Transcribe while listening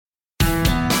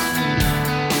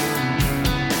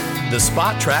The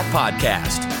Spot Track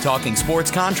Podcast, talking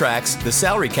sports contracts, the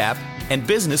salary cap, and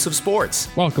business of sports.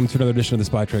 Welcome to another edition of the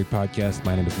Spot Track Podcast.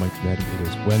 My name is Mike Madden. It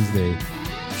is Wednesday,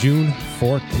 June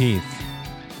 14th.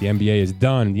 The NBA is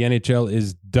done. The NHL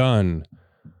is done.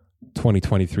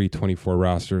 2023-24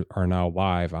 rosters are now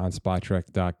live on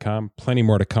SpotTrack.com. Plenty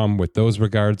more to come with those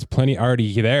regards. Plenty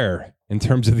already there in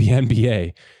terms of the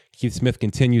NBA. Keith Smith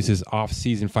continues his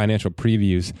off-season financial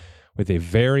previews with a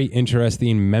very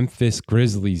interesting Memphis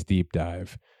Grizzlies deep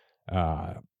dive.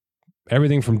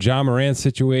 Everything from Ja Morant's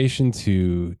situation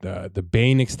to the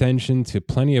Bane extension to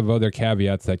plenty of other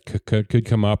caveats that could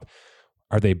come up.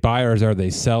 Are they buyers? Are they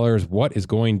sellers? What is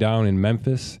going down in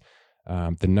Memphis?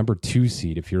 The number 2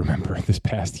 seed, if you remember, this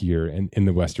past year in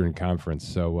the Western Conference.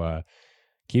 So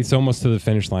Keith's almost to the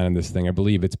finish line on this thing. I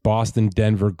believe it's Boston,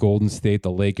 Denver, Golden State,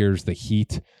 the Lakers, the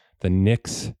Heat, the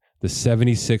Knicks, the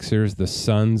 76ers, the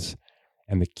Suns,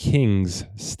 and the Kings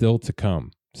still to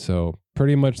come. So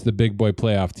pretty much the big boy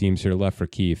playoff teams here left for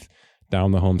Keith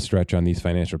down the home stretch on these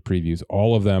financial previews.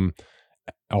 All of them,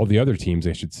 all the other teams,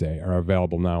 I should say, are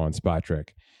available now on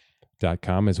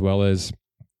SpotTrack.com, as well as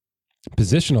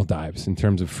positional dives in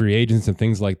terms of free agents and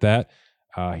things like that.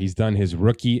 He's done his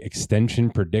rookie extension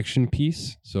prediction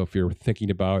piece. So if you're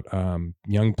thinking about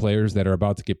young players that are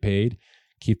about to get paid,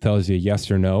 Keith tells you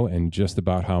yes or no and just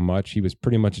about how much. He was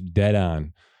pretty much dead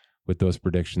on with those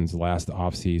predictions last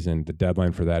offseason. The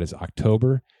deadline for that is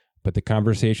October, but the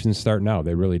conversations start now.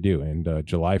 They really do. And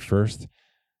July 1st,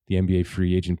 the NBA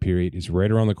free agent period is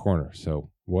right around the corner. So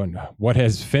what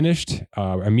has finished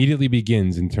immediately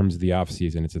begins in terms of the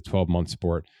offseason. It's a 12-month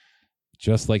sport,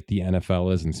 just like the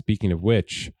NFL is. And speaking of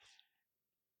which,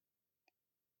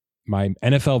 my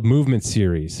NFL movement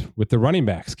series with the running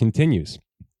backs continues.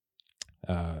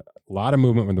 A lot of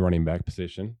movement with the running back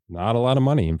position. Not a lot of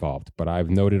money involved, but I've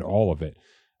noted all of it,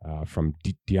 from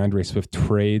DeAndre Swift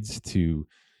trades to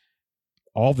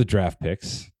all the draft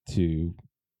picks to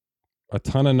a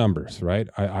ton of numbers, right?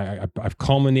 I've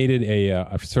culminated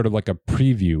a sort of like a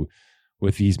preview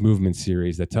with these movement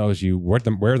series that tells you where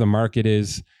the market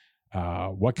is,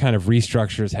 what kind of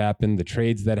restructures happened, the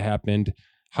trades that happened,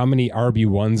 how many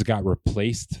RB1s got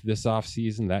replaced this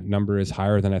offseason. That number is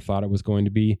higher than I thought it was going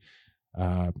to be.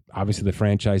 Obviously, the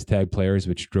franchise tag players,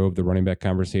 which drove the running back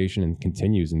conversation and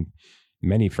continues in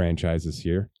many franchises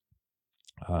here.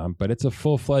 But it's a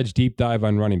full-fledged deep dive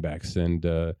on running backs. And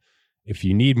if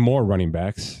you need more running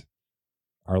backs,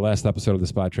 our last episode of the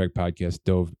Spot Track Podcast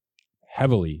dove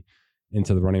heavily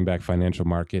into the running back financial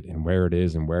market and where it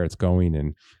is and where it's going,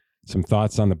 and some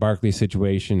thoughts on the Barkley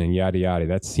situation and yada, yada.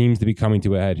 That seems to be coming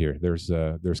to a head here.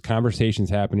 There's conversations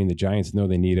happening. The Giants know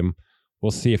they need him. We'll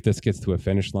see if this gets to a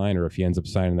finish line or if he ends up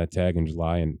signing that tag in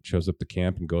July and shows up to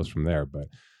camp and goes from there. But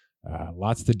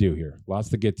lots to do here. Lots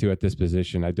to get to at this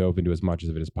position. I dove into as much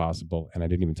of it as possible, and I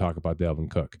didn't even talk about Dalvin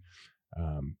Cook.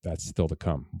 That's still to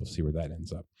come. We'll see where that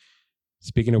ends up.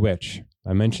 Speaking of which,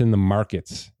 I mentioned the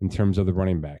markets in terms of the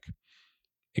running back.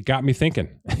 It got me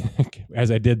thinking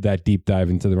as I did that deep dive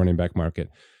into the running back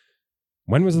market.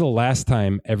 When was the last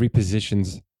time every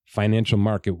position's financial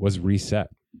market was reset?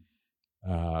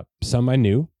 Some I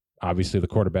knew. Obviously, the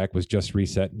quarterback was just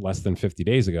reset less than 50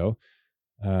 days ago.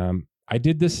 I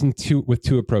did this with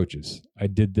two approaches. I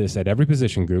did this at every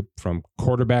position group, from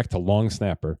quarterback to long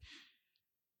snapper,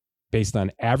 based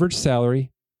on average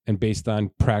salary and based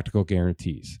on practical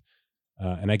guarantees.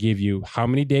 And I gave you how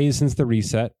many days since the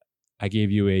reset. I gave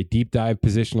you a deep dive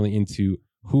positionally into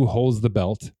who holds the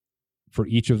belt for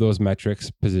each of those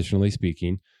metrics, positionally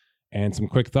speaking, and some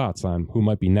quick thoughts on who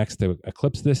might be next to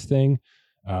eclipse this thing,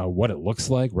 what it looks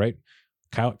like, right?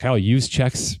 Kyle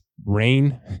Juszczyk's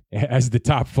reign as the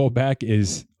top fullback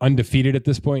is undefeated at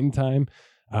this point in time.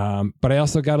 But I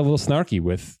also got a little snarky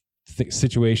with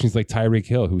situations like Tyreek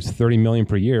Hill, who's $30 million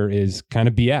per year, is kind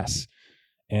of BS.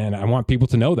 And I want people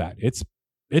to know that. It's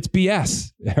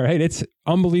BS, right? It's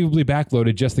unbelievably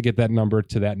backloaded just to get that number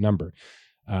to that number.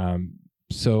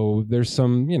 So there's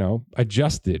some,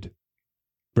 adjusted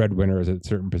breadwinners at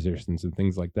certain positions and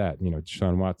things like that.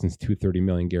 Deshaun Watson's $230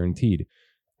 million guaranteed.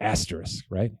 Asterisk,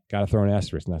 right? Got to throw an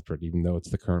asterisk next to it, even though it's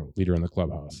the current leader in the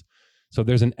clubhouse. So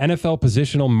there's an NFL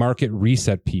positional market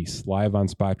reset piece live on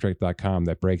SpotTrack.com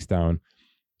that breaks down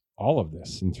all of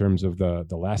this in terms of the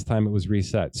last time it was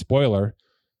reset. Spoiler,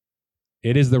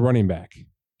 it is the running back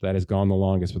that has gone the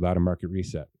longest without a market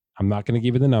reset. I'm not going to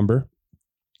give you the number,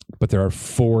 but there are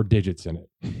 4 digits in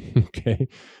it. Okay?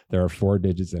 There are 4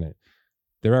 digits in it.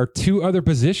 There are 2 other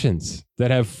positions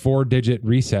that have 4-digit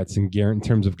resets in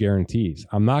terms of guarantees.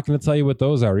 I'm not going to tell you what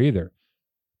those are either,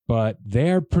 but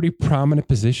they are pretty prominent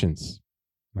positions.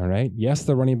 All right. Yes,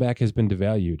 the running back has been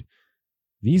devalued,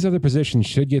 these other positions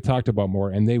should get talked about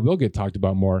more, and they will get talked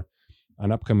about more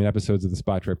on upcoming episodes of the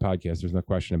Spot Trade podcast. There's no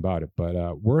question about it,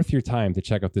 but worth your time to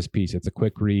check out this piece. It's a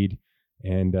quick read,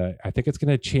 and I think it's going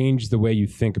to change the way you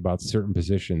think about certain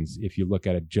positions if you look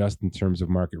at it just in terms of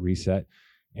market reset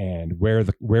and where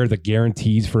the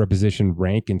guarantees for a position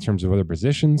rank in terms of other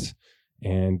positions,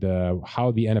 and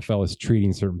how the NFL is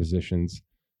treating certain positions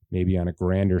maybe on a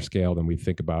grander scale than we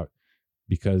think about,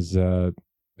 because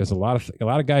there's a lot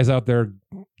of guys out there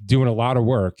doing a lot of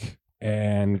work.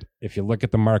 And if you look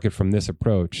at the market from this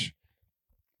approach,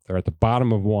 they're at the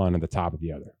bottom of one and the top of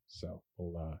the other. So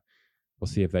we'll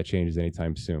see if that changes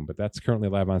anytime soon. But that's currently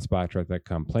live on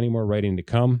SpotTrack.com. Plenty more writing to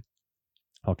come.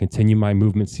 I'll continue my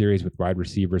movement series with wide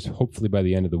receivers, hopefully by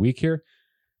the end of the week here,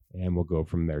 and we'll go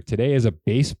from there. Today is a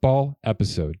baseball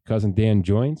episode. Cousin Dan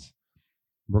joins.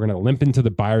 We're going to limp into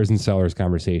the buyers and sellers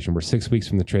conversation. We're 6 weeks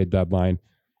from the trade deadline.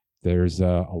 There's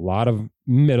a lot of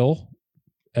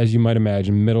as you might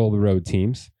imagine, middle of the road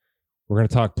teams. We're going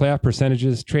to talk playoff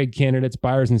percentages, trade candidates,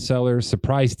 buyers and sellers,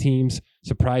 surprise teams,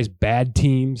 surprise bad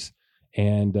teams,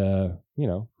 and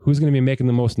who's going to be making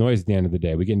the most noise at the end of the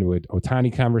day. We get into an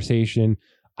Ohtani conversation.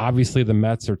 Obviously, the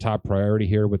Mets are top priority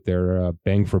here with their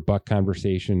bang for buck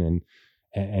conversation,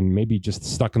 and maybe just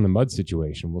stuck in the mud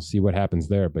situation. We'll see what happens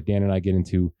there. But Dan and I get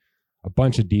into a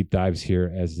bunch of deep dives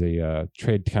here as the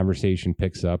trade conversation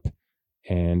picks up.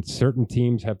 And certain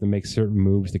teams have to make certain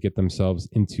moves to get themselves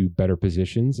into better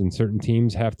positions, and certain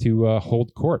teams have to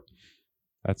hold court.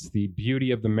 That's the beauty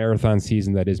of the marathon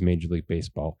season that is Major League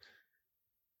Baseball.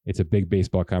 It's a big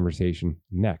baseball conversation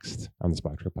next on the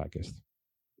Spot Trade podcast.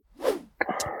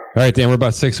 All right, Dan, we're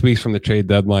about 6 weeks from the trade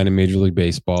deadline in Major League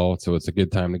Baseball, so it's a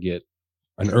good time to get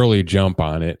an early jump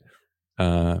on it.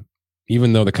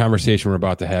 Even though the conversation we're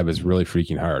about to have is really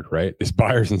freaking hard, right? This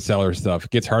buyers and sellers stuff, it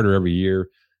gets harder every year.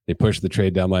 They push the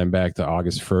trade deadline back to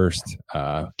August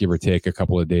 1st, give or take a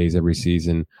couple of days every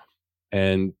season.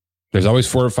 And there's always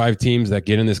 4 or 5 teams that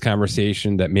get in this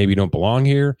conversation that maybe don't belong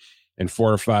here, and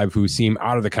 4 or 5 who seem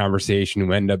out of the conversation,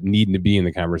 who end up needing to be in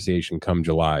the conversation come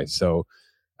July. So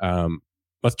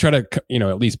let's try to,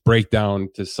 at least break down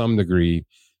to some degree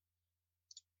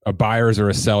a buyers or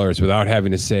a sellers without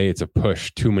having to say it's a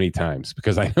push too many times,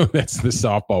 because I know that's the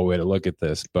softball way to look at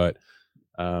this. But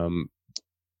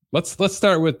Let's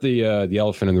start with the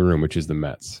elephant in the room, which is the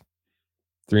Mets.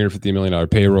 $350 million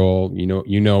payroll.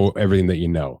 You know everything that you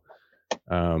know.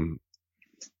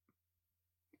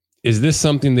 Is this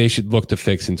something they should look to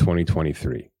fix in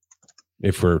 2023?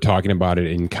 If we're talking about it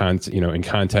in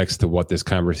context to what this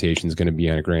conversation is going to be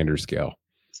on a grander scale.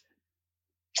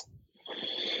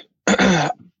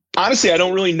 Honestly, I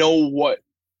don't really know what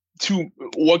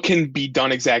can be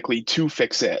done exactly to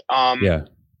fix it. Yeah.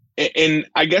 And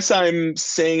I guess I'm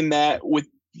saying that with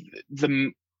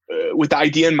the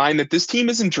idea in mind that this team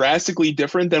isn't drastically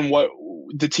different than what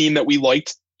the team that we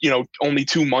liked, only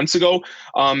 2 months ago.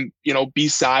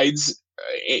 Besides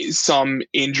some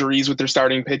injuries with their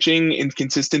starting pitching,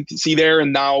 inconsistency there,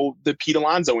 and now the Pete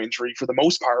Alonso injury for the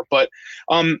most part. But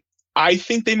I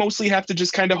think they mostly have to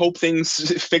just kind of hope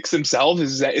things fix themselves.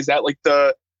 Is that like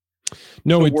the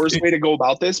worst way to go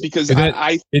about this? Because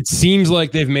it seems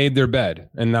like they've made their bed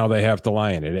and now they have to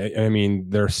lie in it. I mean,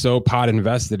 they're so pot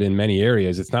invested in many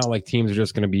areas. It's not like teams are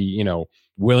just going to be,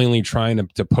 willingly trying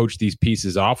to poach these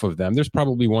pieces off of them. There's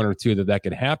probably 1 or 2 that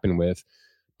could happen with,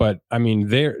 but I mean,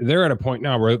 they're at a point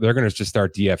now where they're going to just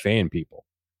start DFAing people.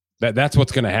 That's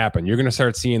what's going to happen. You're going to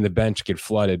start seeing the bench get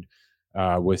flooded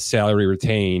with salary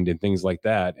retained and things like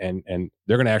that. And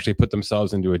they're going to actually put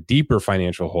themselves into a deeper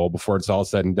financial hole before it's all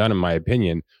said and done, in my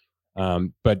opinion.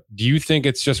 But do you think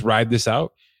it's just ride this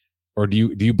out, or do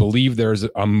you believe there's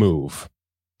a move?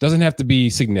 Doesn't have to be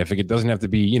significant. Doesn't have to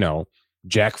be,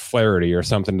 Jack Flaherty or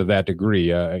something to that degree,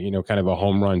 kind of a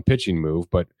home run pitching move.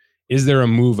 But is there a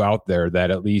move out there that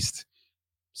at least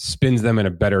spins them in a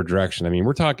better direction? I mean,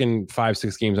 we're talking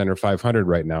 5-6 games under 500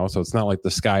 right now, so it's not like the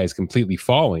sky is completely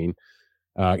falling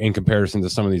in comparison to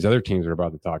some of these other teams we're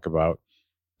about to talk about.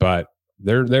 But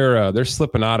they're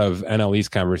slipping out of NL East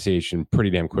conversation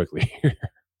pretty damn quickly.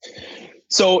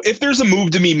 So if there's a move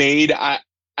to be made,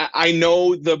 I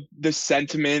know the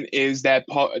sentiment is that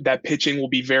pitching will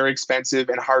be very expensive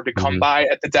and hard to come by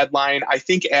at the deadline. I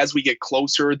think as we get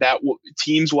closer, that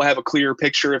teams will have a clearer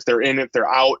picture if they're in, if they're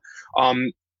out.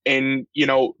 And,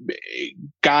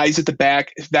 guys at the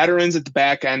back, veterans at the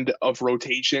back end of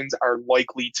rotations are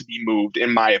likely to be moved,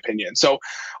 in my opinion. So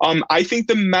I think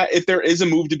if there is a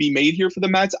move to be made here for the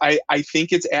Mets, I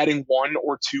think it's adding 1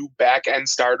 or 2 back end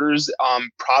starters,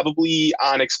 probably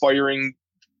on expiring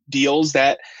deals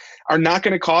that are not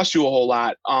going to cost you a whole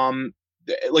lot.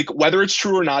 like whether it's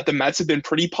true or not, the Mets have been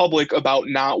pretty public about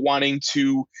not wanting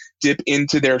to dip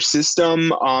into their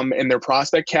system and their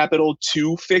prospect capital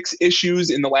to fix issues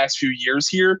in the last few years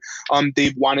here.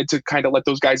 They've wanted to kind of let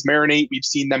those guys marinate. We've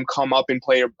seen them come up and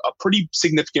play a pretty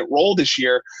significant role this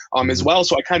year as well.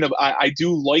 So I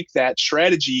do like that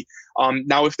strategy.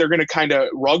 Now, if they're going to kind of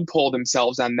rug pull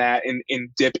themselves on that and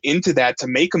dip into that to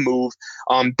make a move,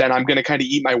 then I'm going to kind of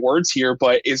eat my words here.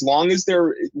 But as long as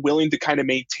they're willing to kind of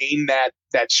maintain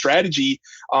that strategy,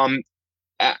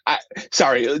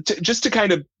 just to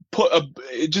kind of put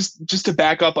just to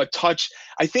back up a touch,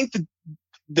 I think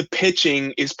the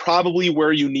pitching is probably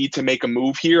where you need to make a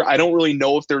move here. I don't really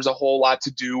know if there's a whole lot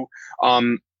to do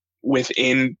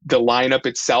within the lineup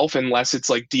itself, unless it's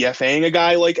like DFAing a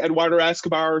guy like Eduardo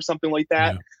Escobar or something like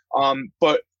that. Yeah.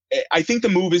 But I think the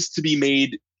move is to be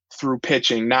made through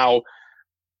pitching. Now,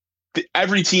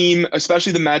 every team,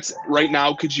 especially the Mets right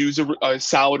now, could use a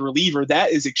solid reliever.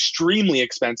 That is extremely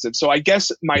expensive. So I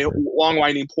guess my long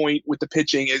winding point with the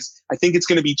pitching is I think it's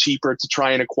going to be cheaper to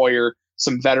try and acquire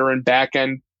some veteran back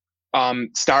end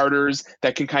starters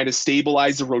that can kind of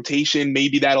stabilize the rotation.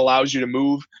 Maybe that allows you to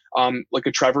move like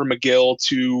a Trevor McGill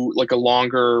to like a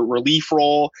longer relief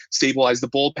role, stabilize the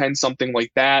bullpen, something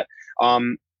like that.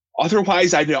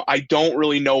 Otherwise, I don't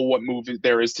really know what move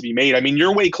there is to be made. I mean,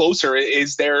 you're way closer.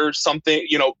 Is there something,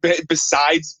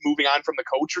 besides moving on from the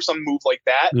coach or some move like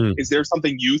that? Is there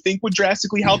something you think would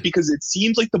drastically help? Because it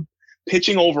seems like the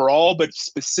pitching overall, but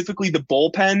specifically the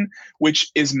bullpen, which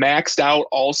is maxed out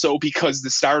also because the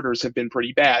starters have been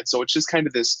pretty bad. So it's just kind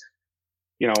of this,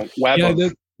 web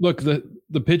of... Look,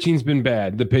 the pitching's been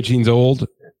bad. The pitching's old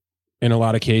in a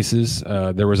lot of cases.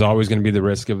 There was always going to be the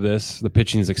risk of this. The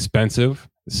pitching is expensive.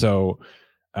 So,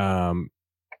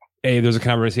 there's a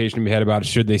conversation to be had about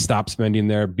should they stop spending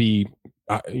there? B,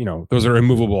 those are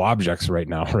immovable objects right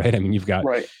now, right? I mean, you've got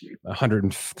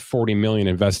 $140 million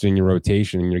invested in your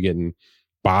rotation, and you're getting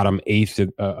bottom eighth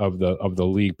of the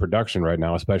league production right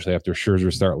now, especially after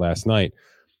Scherzer start last night.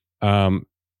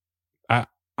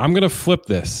 I'm going to flip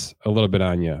this a little bit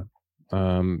on you.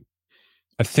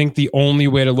 I think the only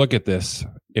way to look at this,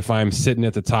 if I'm sitting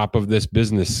at the top of this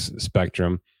business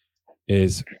spectrum,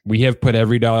 is we have put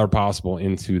every dollar possible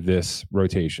into this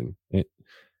rotation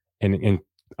and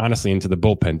honestly into the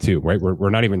bullpen too, right? We're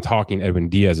not even talking Edwin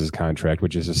Diaz's contract,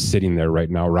 which is just sitting there right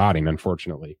now rotting,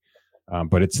 unfortunately.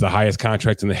 But it's the highest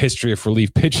contract in the history of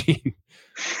relief pitching.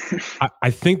 I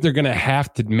think they're going to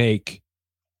have to make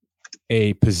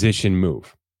a position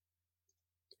move.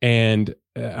 And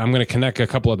I'm going to connect a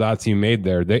couple of dots you made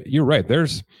there. You're right.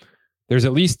 There's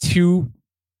at least two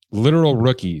literal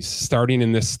rookies starting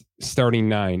in this starting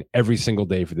nine every single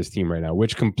day for this team right now,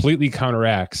 which completely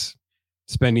counteracts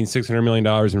spending $600 million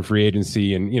in free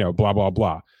agency and, blah, blah,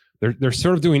 blah. They're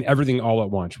sort of doing everything all at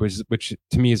once, which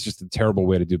to me is just a terrible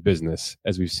way to do business,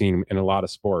 as we've seen in a lot of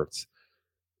sports.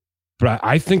 But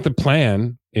I think the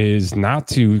plan is not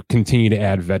to continue to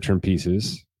add veteran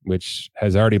pieces, which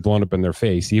has already blown up in their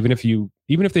face. Even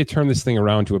if they turn this thing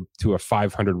around to a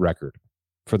 500 record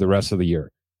for the rest of the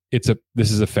year,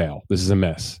 this is a fail. This is a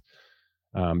mess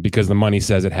because the money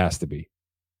says it has to be.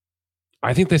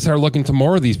 I think they start looking to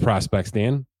more of these prospects,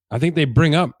 Dan. I think they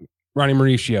bring up Ronnie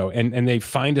Mauricio and they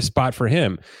find a spot for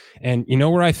him. And you know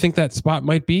where I think that spot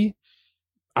might be?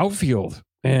 Outfield.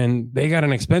 And they got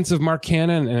an expensive Mark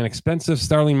Cannon and an expensive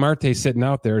Starling Marte sitting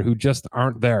out there who just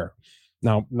aren't there.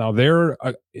 Now they're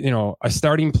a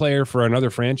starting player for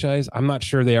another franchise. I'm not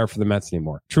sure they are for the Mets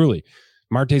anymore. Truly,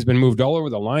 Marte's been moved all over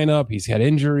the lineup. He's had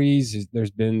injuries.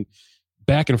 There's been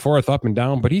back and forth, up and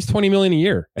down, but he's $20 million a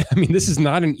year. I mean, this is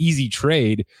not an easy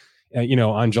trade,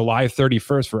 on July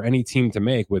 31st for any team to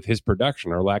make with his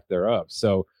production or lack thereof.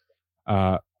 So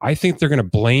I think they're going to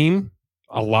blame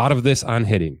a lot of this on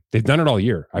hitting. They've done it all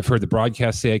year. I've heard the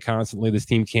broadcast say it constantly. This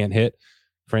team can't hit.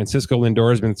 Francisco Lindor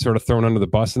has been sort of thrown under the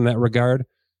bus in that regard,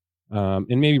 and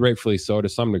maybe rightfully so to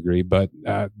some degree. But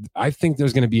I think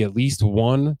there's going to be at least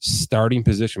one starting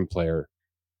position player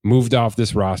moved off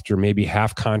this roster, maybe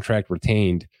half contract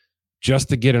retained, just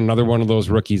to get another one of those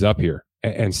rookies up here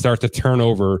and start to turn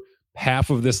over half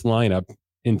of this lineup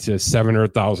into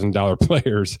 $700,000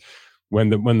 players when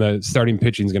the starting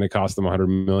pitching is going to cost them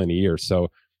 $100 million a year.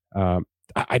 So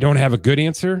I don't have a good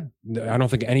answer. I don't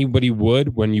think anybody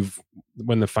would when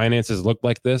the finances look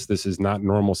like this. This is not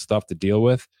normal stuff to deal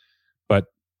with. But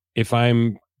if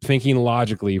I'm thinking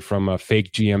logically from a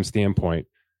fake GM standpoint,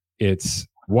 it's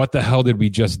what the hell did we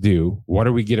just do? What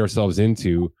did we get ourselves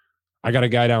into? I got a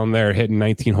guy down there hitting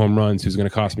 19 home runs who's going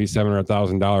to cost me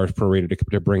 $700,000 prorated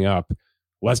to bring up.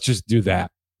 Let's just do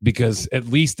that. because at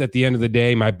least at the end of the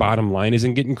day, my bottom line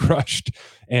isn't getting crushed,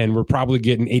 and we're probably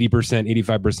getting 80%,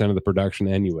 85% of the production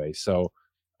anyway. So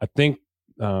I think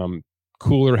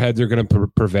cooler heads are going to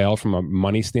prevail from a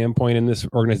money standpoint in this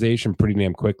organization pretty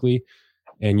damn quickly.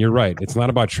 And you're right. It's not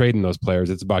about trading those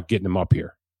players. It's about getting them up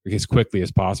here as quickly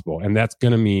as possible. And that's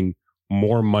going to mean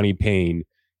more money paying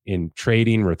in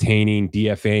trading, retaining,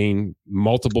 DFAing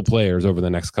multiple players over the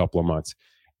next couple of months.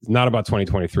 It's not about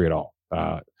 2023 at all.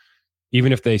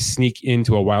 Even if they sneak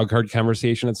into a wild card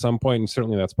conversation at some point, and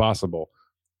certainly that's possible,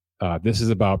 this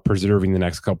is about preserving the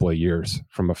next couple of years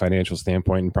from a financial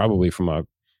standpoint and probably from a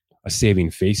saving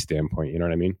face standpoint. You know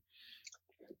what I mean?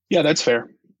 Yeah, that's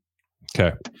fair.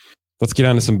 Okay. Let's get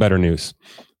on to some better news.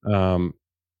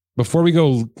 Before we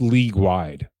go league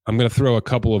wide, I'm going to throw a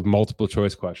couple of multiple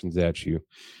choice questions at you.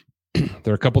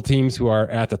 There are a couple teams who are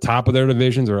at the top of their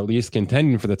divisions, or at least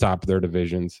contending for the top of their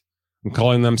divisions. I'm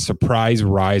calling them surprise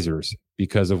risers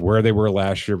because of where they were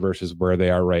last year versus where they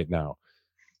are right now.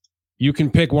 You can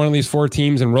pick one of these four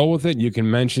teams and roll with it. You can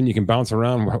bounce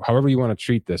around however you want to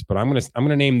treat this, but I'm going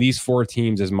to name these four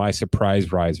teams as my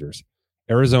surprise risers: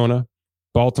 Arizona,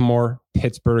 Baltimore,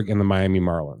 Pittsburgh, and the Miami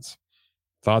Marlins.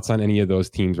 Thoughts on any of those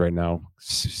teams right now,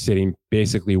 sitting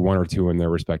basically one or two in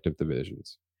their respective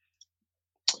divisions?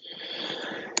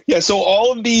 Yeah, so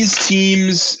all of these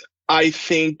teams, I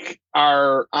think,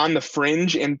 are on the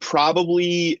fringe and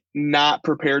probably not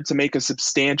prepared to make a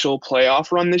substantial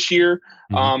playoff run this year.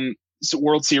 So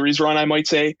World Series run, I might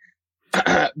say.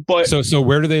 But so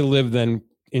where do they live then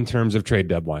in terms of trade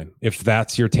deadline? If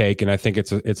that's your take, and I think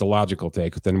it's a logical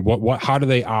take, then how do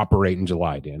they operate in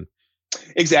July, Dan?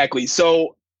 Exactly.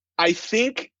 So I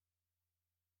think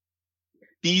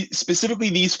specifically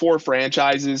these four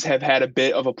franchises have had a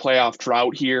bit of a playoff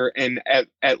drought here, and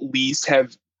at least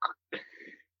have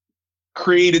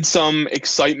created some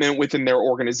excitement within their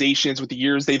organizations with the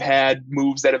years they've had,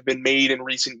 moves that have been made in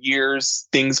recent years,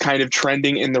 things kind of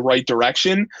trending in the right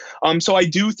direction. So I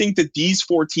do think that these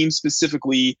four teams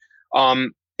specifically,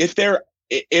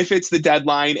 if it's the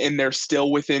deadline and they're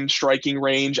still within striking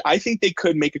range, I think they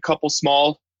could make a couple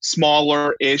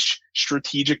smaller-ish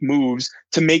strategic moves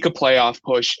to make a playoff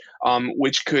push,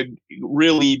 which could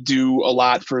really do a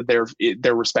lot for their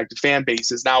respective fan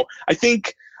bases. Now, I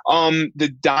think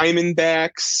the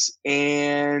Diamondbacks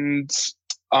and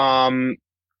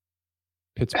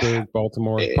Pittsburgh,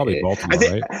 Baltimore, probably Baltimore,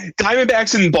 right?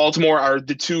 Diamondbacks and Baltimore are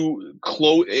the two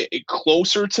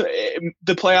closer to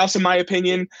the playoffs, in my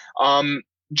opinion.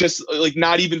 Just like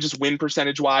not even just win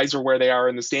percentage wise or where they are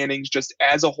in the standings, just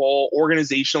as a whole,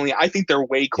 organizationally, I think they're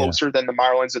way closer than the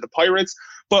Marlins or the Pirates.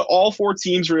 But all four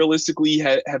teams realistically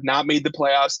have not made the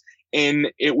playoffs, and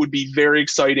it would be very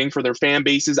exciting for their fan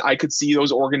bases. I could see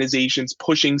those organizations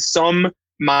pushing some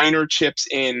minor chips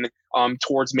in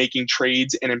towards making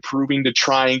trades and improving to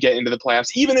try and get into the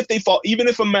playoffs. Even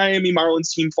if a Miami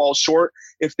Marlins team falls short,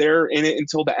 if they're in it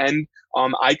until the end,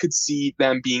 I could see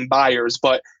them being buyers.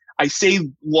 But I say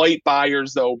light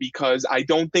buyers, though, because I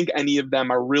don't think any of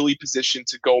them are really positioned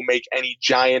to go make any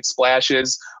giant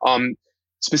splashes.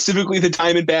 Specifically, the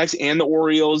Diamondbacks and the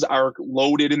Orioles are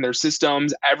loaded in their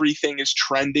systems. Everything is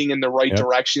trending in the right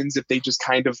directions if they just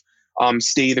kind of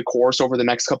stay the course over the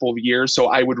next couple of years. So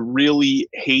I would really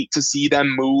hate to see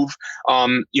them move,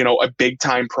 a big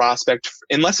time prospect,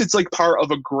 unless it's like part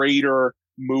of a greater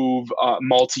move,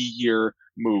 multi-year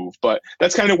move. But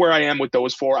that's kind of where I am with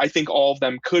those four. I think all of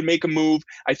them could make a move.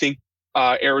 I think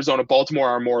Arizona, Baltimore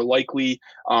are more likely,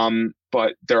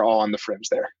 but they're all on the fringe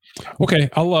there. Okay,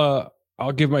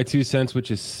 I'll give my 2 cents,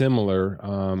 which is similar.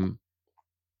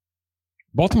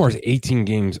 Baltimore's 18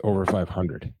 games over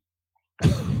 500.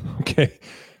 Okay,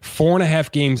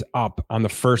 4.5 games up on the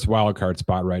first wild card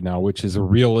spot right now, which is a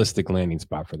realistic landing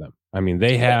spot for them. I mean,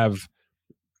 they have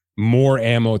more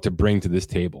ammo to bring to this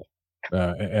table,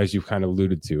 as you've kind of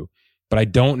alluded to. But I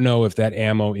don't know if that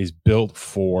ammo is built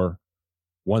for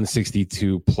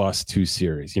 162 plus 2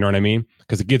 series. You know what I mean?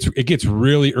 Because it gets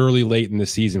really early late in the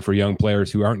season for young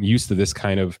players who aren't used to this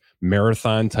kind of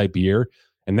marathon type year.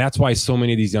 And that's why so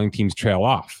many of these young teams trail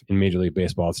off in Major League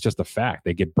Baseball. It's just a fact.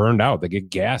 They get burned out. They get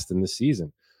gassed in the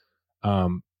season.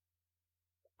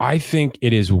 I think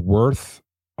it is worth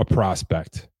a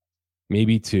prospect,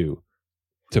 maybe 2,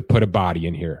 to put a body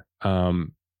in here.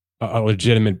 A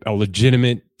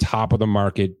legitimate top of the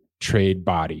market trade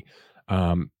body.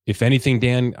 If anything,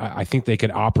 Dan, I think they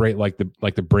could operate like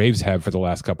the Braves have for the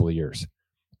last couple of years,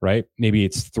 right? Maybe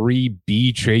it's 3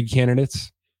 B trade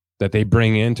candidates that they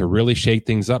bring in to really shake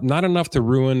things up. Not enough to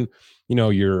ruin,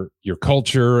 your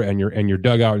culture and your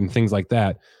dugout and things like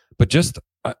that, but just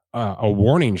a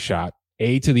warning shot.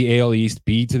 A, to the AL East,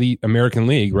 B, to the American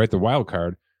League, right? The wild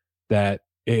card, that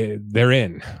they're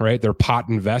in, right? They're pot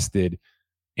invested.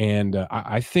 And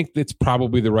I think it's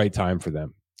probably the right time for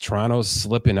them. Toronto's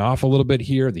slipping off a little bit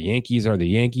here. The Yankees are the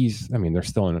Yankees. I mean, they're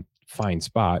still in a fine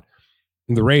spot.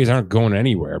 And the Rays aren't going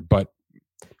anywhere, but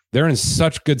they're in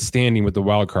such good standing with the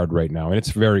wild card right now. And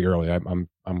it's very early. I'm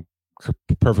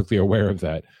perfectly aware of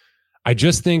that. I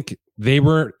just think they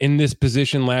were in this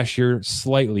position last year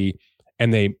slightly,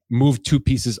 and they moved 2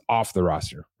 pieces off the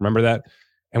roster. Remember that?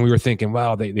 And we were thinking,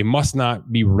 well, they must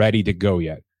not be ready to go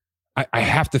yet. I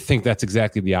have to think that's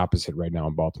exactly the opposite right now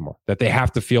in Baltimore, that they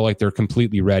have to feel like they're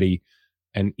completely ready.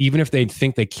 And even if they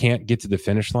think they can't get to the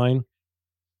finish line,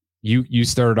 you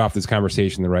started off this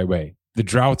conversation the right way. The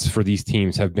droughts for these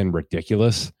teams have been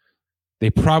ridiculous. They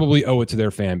probably owe it to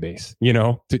their fan base,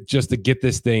 to get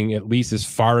this thing at least as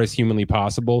far as humanly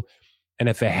possible. And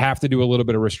if they have to do a little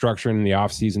bit of restructuring in the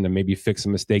offseason to maybe fix a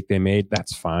mistake they made,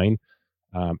 that's fine.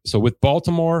 So with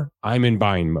Baltimore, I'm in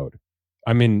buying mode.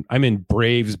 I'm in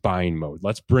Braves buying mode.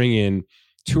 Let's bring in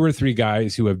 2 or 3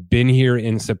 guys who have been here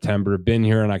in September, been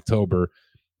here in October,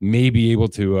 may be able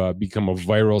to become a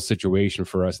viral situation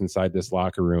for us inside this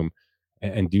locker room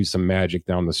and do some magic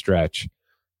down the stretch.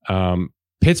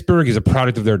 Pittsburgh is a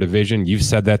product of their division. You've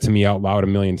said that to me out loud a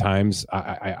million times.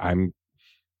 I'm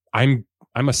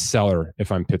a seller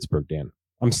if I'm Pittsburgh, Dan.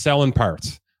 I'm selling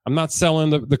parts. I'm not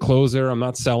selling the closer. I'm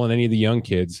not selling any of the young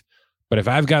kids. But if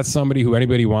I've got somebody who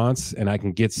anybody wants and I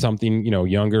can get something,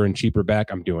 younger and cheaper back,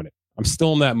 I'm doing it. I'm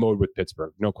still in that mode with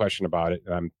Pittsburgh. No question about it.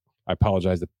 I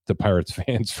apologize to Pirates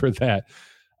fans for that.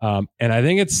 And I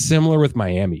think it's similar with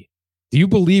Miami. Do you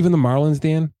believe in the Marlins,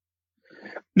 Dan?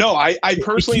 No, I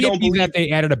personally don't believe that they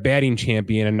added a batting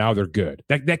champion and now they're good.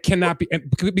 That cannot be,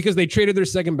 because they traded their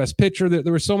second best pitcher.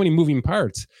 There were so many moving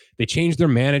parts. They changed their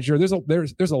manager. There's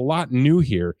a lot new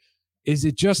here. Is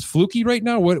it just fluky right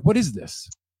now? What is this?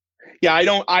 Yeah,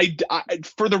 I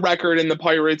for the record, in the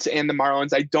Pirates and the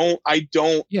Marlins, I don't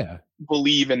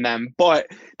believe in them, but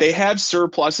they have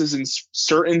surpluses in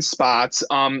certain spots.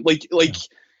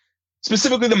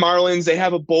 Specifically the Marlins, they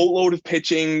have a boatload of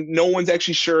pitching. No one's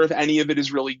actually sure if any of it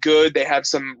is really good. They have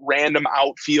some random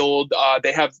outfield.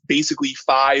 They have basically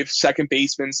 5 second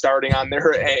basemen starting in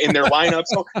their lineup.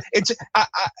 So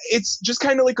it's just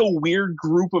kind of like a weird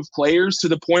group of players to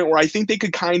the point where I think they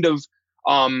could kind of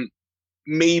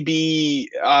maybe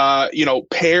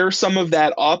pair some of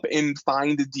that up and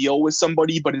find a deal with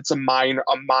somebody, but it's a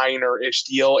minor-ish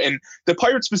deal. And the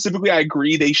Pirates specifically, I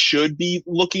agree, they should be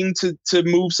looking to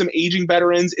move some aging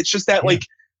veterans. It's just that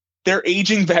their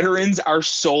aging veterans are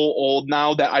so old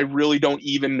now that I really don't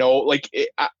even know.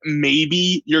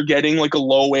 Maybe you're getting like a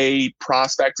low A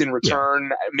prospect in return.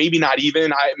 Yeah. Maybe not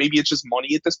even. Maybe it's just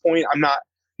money at this point. I'm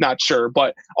not sure,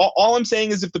 but all I'm saying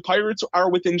is if the Pirates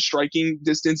are within striking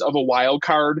distance of a wild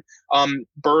card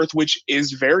berth, which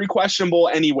is very questionable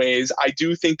anyways, I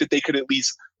do think that they could at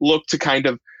least look to kind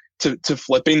of to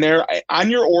flipping there.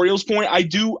 On your Orioles point, I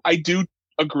do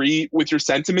agree with your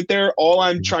sentiment there. All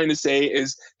I'm trying to say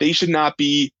is they should not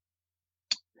be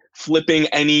flipping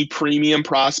any premium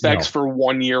prospects for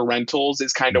 1-year rentals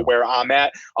is kind of where I'm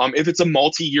at. If it's a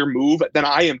multi-year move, then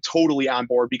I am totally on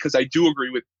board because I do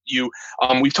agree with you.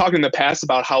 We've talked in the past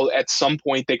about how at some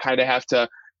point they kind of have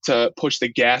to push the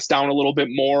gas down a little bit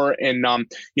more. And,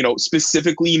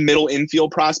 specifically middle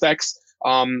infield prospects,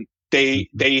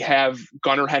 they have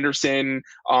Gunnar Henderson,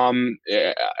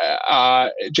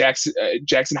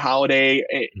 Jackson Holiday,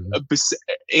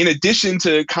 in addition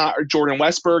to Jordan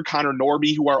Westberg, Connor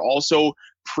Norby, who are also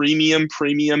premium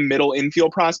middle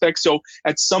infield prospects. So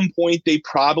at some point, they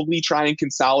probably try and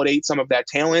consolidate some of that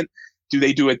talent. Do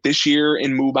they do it this year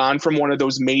and move on from one of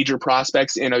those major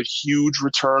prospects in a huge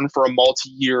return for a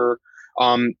multi-year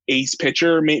ace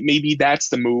pitcher? Maybe that's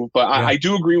the move, but I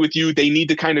do agree with you. They need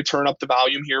to kind of turn up the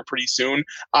volume here pretty soon.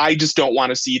 I just don't want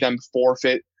to see them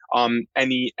forfeit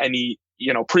any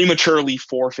prematurely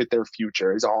forfeit their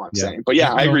future is all I'm saying. But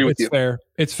I agree with you.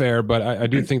 It's fair, but I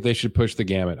do think they should push the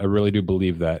gamut. I really do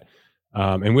believe that.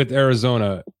 And with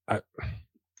Arizona,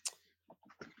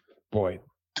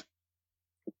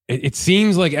 it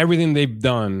seems like everything they've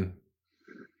done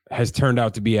has turned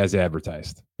out to be as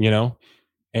advertised,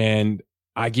 and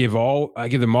I give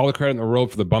them all the credit in the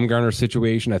world for the Bumgarner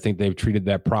situation. I think they've treated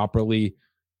that properly.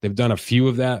 They've done a few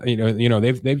of that.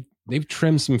 They've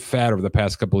trimmed some fat over the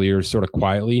past couple of years, sort of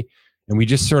quietly, and we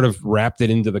just sort of wrapped it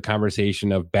into the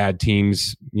conversation of bad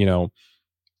teams,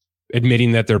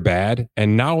 admitting that they're bad.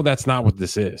 And now that's not what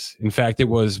this is. In fact,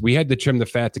 we had to trim the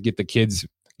fat to give the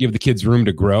kids room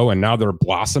to grow, and now they're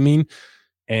blossoming,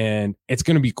 and it's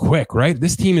going to be quick, right?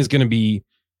 This team is going to be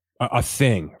a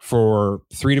thing for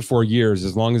 3 to 4 years,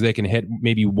 as long as they can hit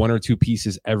maybe 1 or 2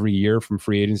 pieces every year from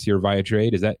free agency or via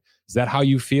trade? Is that how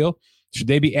you feel? Should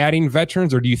they be adding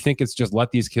veterans, or do you think it's just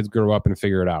let these kids grow up and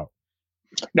figure it out?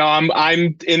 No,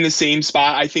 I'm in the same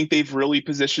spot. I think they've really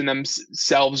positioned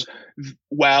themselves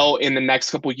well in the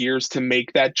next couple of years to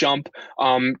make that jump,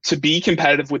 to be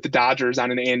competitive with the Dodgers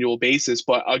on an annual basis.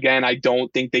 But again, I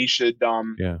don't think they should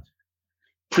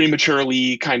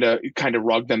prematurely kind of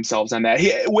rug themselves on that.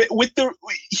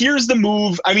 Here's the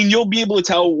move. I mean, you'll be able to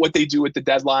tell what they do at the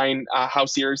deadline, how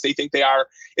serious they think they are.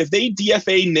 If they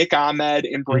DFA Nick Ahmed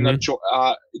and bring up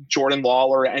Jordan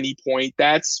Lawler at any point,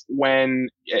 that's when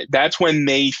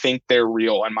they think they're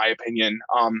real, in my opinion.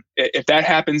 If that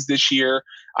happens this year,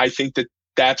 I think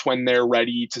that's when they're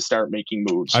ready to start making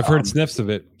moves. I've heard sniffs of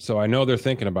it, so I know they're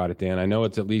thinking about it, Dan. I know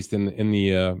it's at least in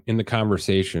the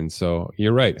conversation. So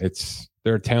you're right.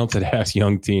 They're a talented ass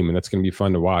young team, and that's going to be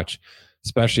fun to watch,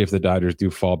 especially if the Dodgers do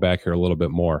fall back here a little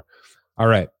bit more. All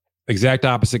right. Exact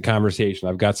opposite conversation.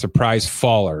 I've got surprise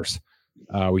fallers.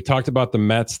 We talked about the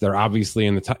Mets. They're obviously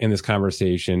in this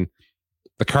conversation.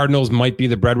 The Cardinals might be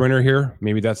the breadwinner here.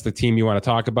 Maybe that's the team you want to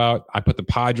talk about. I put the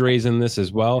Padres in this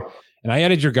as well. And I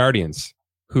added your Guardians,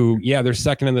 who, they're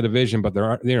second in the division, but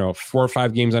they're 4 or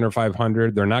 5 games under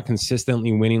 500. They're not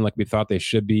consistently winning like we thought they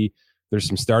should be. There's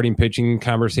some starting pitching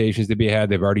conversations to be had.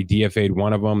 They've already DFA'd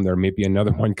one of them. There may be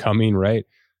another one coming, right?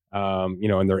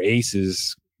 And their ace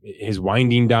is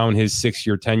winding down his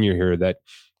 6-year tenure here that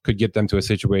could get them to a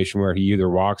situation where he either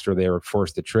walks or they are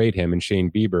forced to trade him, and Shane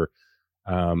Bieber.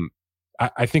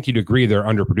 I think you'd agree they're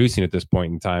underproducing at this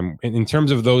point in time. In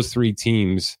terms of those 3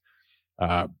 teams,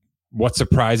 what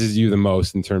surprises you the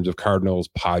most in terms of Cardinals,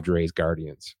 Padres,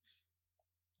 Guardians?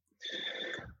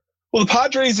 Well, the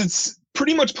Padres, it's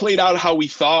pretty much played out how we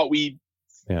thought. We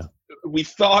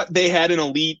thought they had an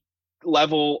elite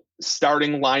level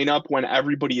starting lineup when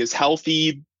everybody is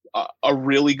healthy, a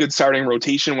really good starting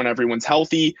rotation when everyone's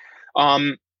healthy,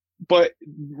 but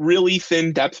really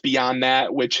thin depth beyond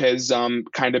that, which has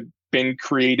kind of been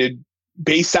created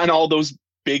based on all those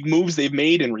big moves they've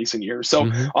made in recent years.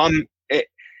 So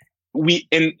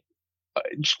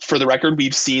for the record,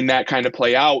 we've seen that kind of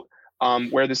play out.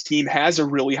 Where this team has a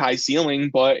really high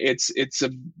ceiling, but it's a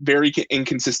very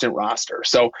inconsistent roster.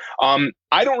 So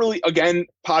I don't really, again,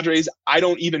 Padres, I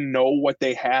don't even know what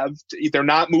they have. They're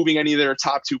not moving any of their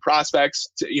top 2 prospects,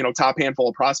 top handful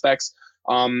of prospects.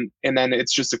 And then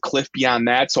it's just a cliff beyond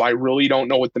that. So I really don't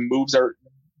know what the moves are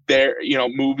there.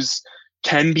 Moves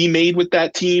can be made with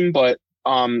that team, but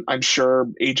I'm sure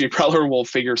AJ Preller will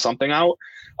figure something out.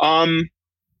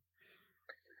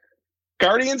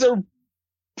 Guardians are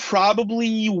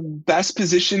probably best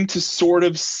positioned to sort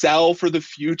of sell for the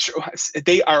future.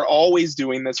 They are always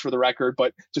doing this, for the record,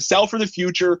 but to sell for the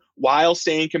future while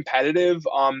staying competitive.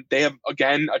 They have,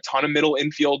 again, a ton of middle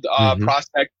infield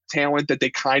prospect talent that they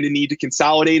kind of need to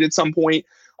consolidate at some point.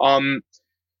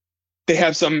 They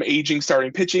have some aging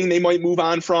starting pitching they might move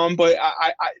on from, but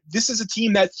this is a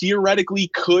team that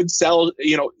theoretically could sell,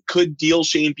 could deal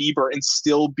Shane Bieber and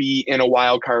still be in a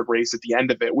wild card race at the end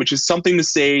of it, which is something to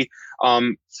say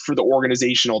for the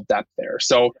organizational depth there.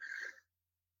 So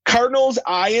Cardinals,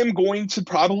 I am going to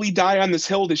probably die on this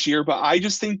hill this year, but I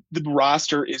just think the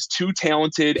roster is too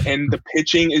talented and the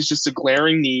pitching is just a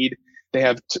glaring need. They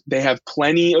have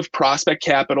plenty of prospect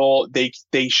capital.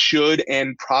 They should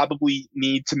and probably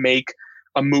need to make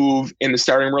a move in the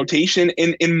starting rotation.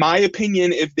 And in my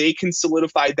opinion, if they can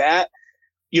solidify that,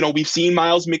 we've seen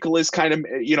Miles Mikolas kind of,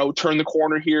 turn the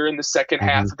corner here in the second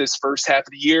half of this first half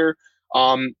of the year.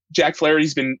 Jack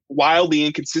Flaherty's been wildly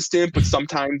inconsistent, but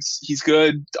sometimes he's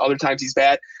good, other times he's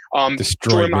bad.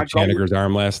 Destroyed Mitch Haniger's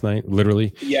arm last night,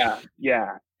 literally. Yeah.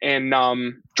 And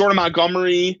Jordan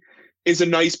Montgomery is a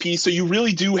nice piece. So you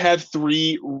really do have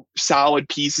 3 solid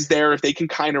pieces there if they can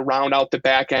kind of round out the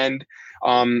back end.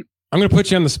 I'm going to put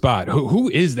you on the spot. Who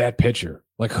is that pitcher?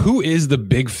 Like, who is the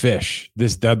big fish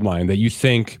this deadline that you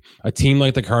think a team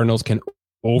like the Cardinals can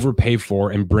overpay for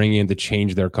and bring in to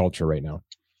change their culture right now?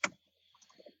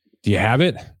 Do you have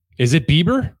it? Is it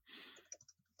Bieber?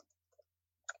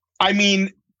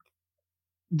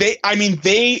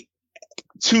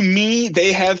 To me,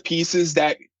 they have pieces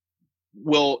that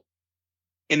will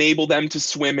enable them to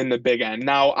swim in the big end.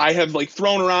 Now, I have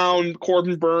thrown around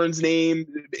Corbin Burns' name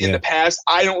in the past.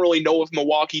 I don't really know if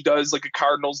Milwaukee does a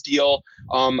Cardinals deal.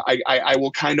 I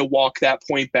will kind of walk that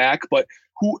point back, but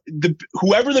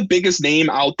whoever the biggest name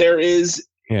out there is,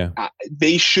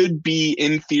 they should be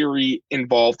in theory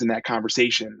involved in that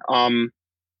conversation.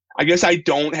 I guess I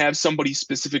don't have somebody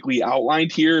specifically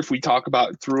outlined here. If we talk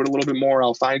about through it a little bit more,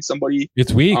 I'll find somebody.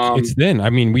 It's weak. It's thin. I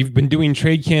mean, we've been doing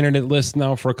trade candidate lists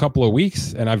now for a couple of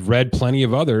weeks, and I've read plenty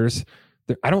of others.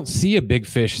 I don't see a big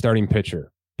fish starting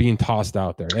pitcher being tossed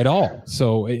out there at all.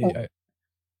 So,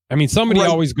 I mean, somebody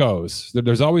always goes.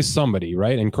 There's always somebody,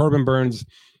 right? And Corbin Burns,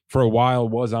 for a while,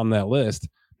 was on that list.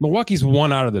 Milwaukee's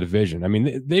one out of the division. I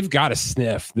mean, they've got to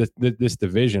sniff this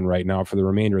division right now for the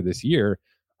remainder of this year.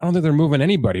 I don't think they're moving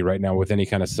anybody right now with any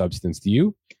kind of substance. Do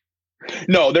you?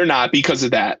 No, they're not because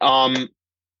of that.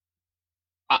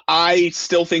 I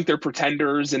still think they're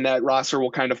pretenders, and that roster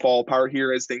will kind of fall apart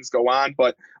here as things go on.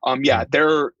 But yeah,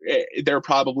 they're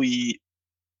probably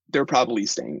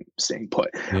staying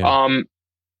put. Yeah.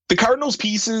 The Cardinals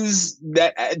pieces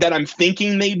that I'm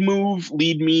thinking they'd move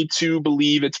lead me to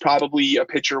believe it's probably a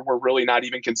pitcher we're really not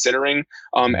even considering,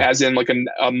 as in like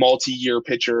a multi-year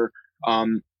pitcher,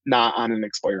 not on an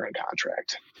expiring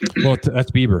contract. Well,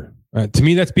 that's Bieber. To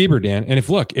me, that's Bieber, Dan. And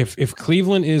if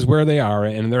Cleveland is where they are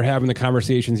and they're having the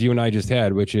conversations you and I just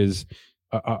had, which is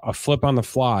a flip on the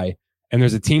fly, and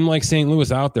there's a team like St.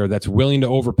 Louis out there that's willing to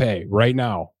overpay right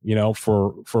now,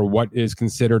 for what is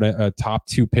considered a top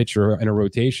 2 pitcher in a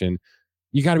rotation,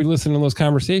 you got to be listening to those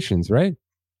conversations, right?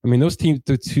 I mean,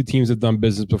 the 2 teams have done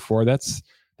business before. That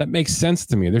makes sense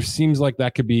to me. There seems like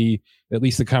that could be at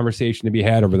least a conversation to be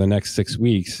had over the next 6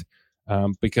 weeks,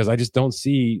 because I just don't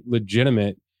see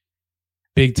legitimate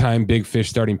big-time, big fish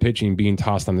starting pitching being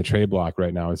tossed on the trade block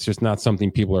right now. It's just not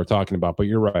something people are talking about, but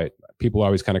you're right. People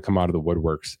always kind of come out of the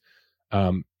woodworks.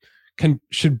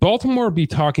 Should Baltimore be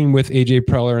talking with AJ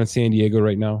Preller in San Diego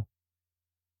right now?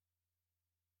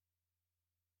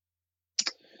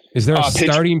 Is there a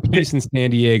starting piece in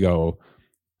San Diego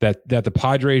that the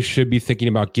Padres should be thinking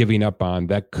about giving up on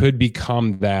that could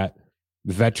become that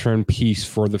veteran piece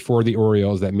for the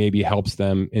Orioles that maybe helps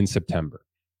them in September?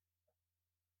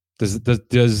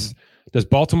 Does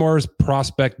Baltimore's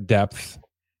prospect depth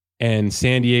and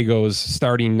San Diego's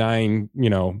starting 9,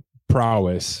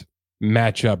 prowess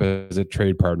match up as a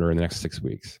trade partner in the next 6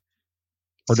 weeks?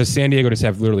 Or does San Diego just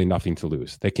have literally nothing to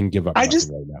lose? They can give up right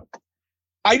now.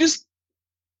 I just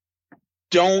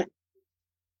don't.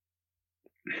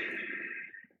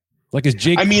 Like, is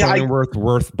Jake Cronenworth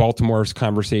worth Baltimore's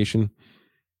conversation?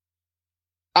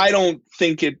 I don't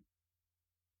think it.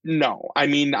 No, I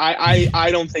mean, I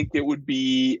don't think it would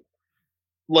be.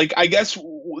 Like, I guess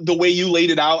the way you laid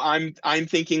it out, I'm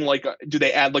thinking like, do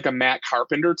they add like a Matt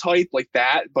Carpenter type like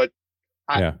that? But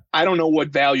I don't know what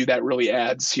value that really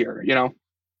adds here,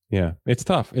 Yeah, it's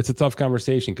tough. It's a tough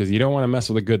conversation because you don't want to mess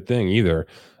with a good thing either.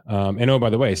 And by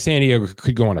the way, San Diego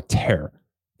could go on a tear.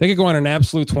 They could go on an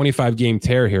absolute 25-game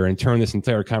tear here and turn this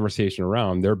entire conversation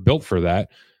around. They're built for that.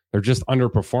 They're just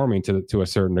underperforming to a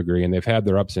certain degree, and they've had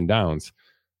their ups and downs.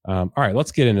 All right,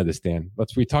 let's get into this, Dan.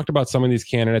 We talked about some of these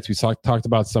candidates. We talked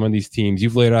about some of these teams.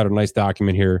 You've laid out a nice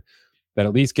document here that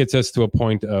at least gets us to a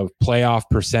point of playoff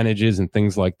percentages and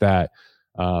things like that.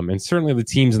 And certainly the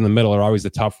teams in the middle are always the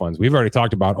tough ones. We've already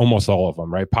talked about almost all of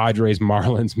them, right? Padres,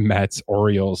 Marlins, Mets,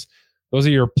 Orioles. Those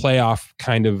are your playoff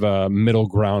kind of middle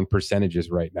ground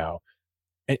percentages right now.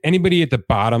 Anybody at the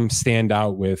bottom stand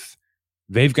out with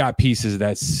they've got pieces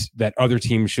that other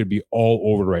teams should be all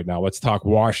over right now? Let's talk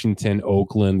Washington,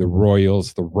 Oakland, the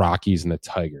Royals, the Rockies, and the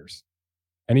Tigers.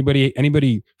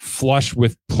 Anybody flush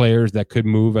with players that could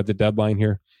move at the deadline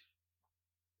here?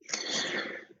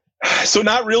 So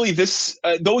not really. Those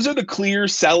are the clear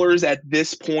sellers at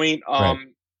this point. Right.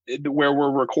 Where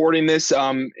we're recording this,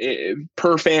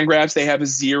 per Fangraphs, they have a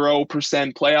 0%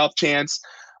 playoff chance.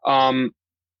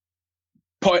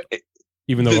 But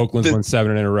even though Oakland's won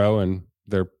 7 in a row and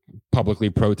they're publicly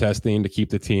protesting to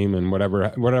keep the team and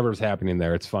whatever's happening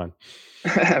there, it's fun.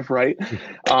 Right.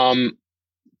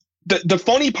 The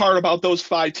funny part about those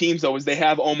 5 teams, though, is they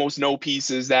have almost no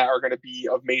pieces that are going to be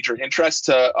of major interest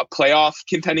to a playoff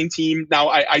contending team. Now,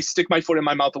 I stick my foot in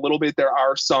my mouth a little bit. There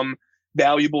are some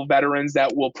valuable veterans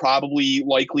that will probably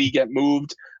likely get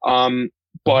moved.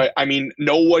 But I mean,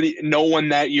 no one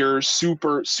that you're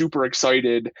super, super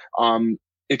excited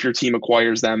if your team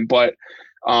acquires them. But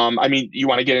I mean, you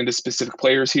want to get into specific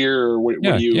players here, or what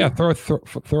do you? Yeah, throw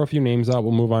a few names out.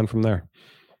 We'll move on from there.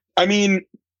 I mean,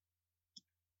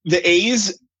 the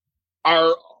A's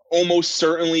are almost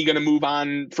certainly going to move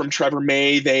on from Trevor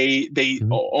May. They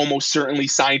almost certainly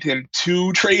signed him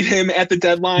to trade him at the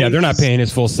deadline. Yeah, they're not paying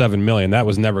his full $7 million. That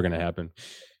was never going to happen.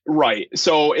 Right.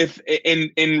 So if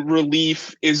in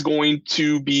relief is going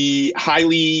to be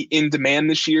highly in demand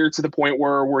this year, to the point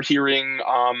where we're hearing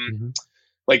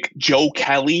like Joe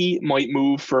Kelly might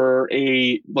move for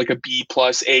a B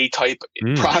plus A type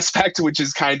prospect, which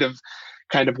is kind of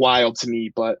kind of wild to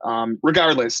me. But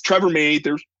regardless, Trevor May,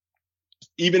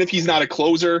 even if he's not a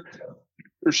closer,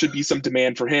 there should be some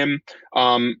demand for him.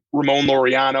 Ramon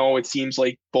Laureano, it seems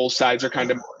like both sides are kind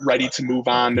of ready to move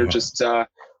on. They're just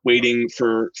waiting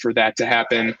for that to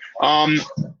happen.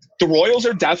 The Royals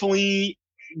are definitely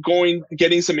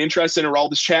getting some interest in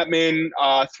Aroldis Chapman,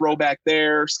 throwback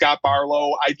there, Scott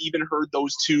Barlow. I've even heard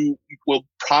those two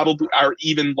are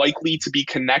even likely to be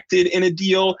connected in a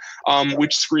deal,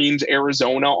 which screams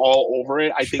Arizona all over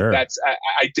it. I think I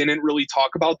didn't really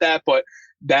talk about that, but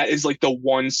that is like the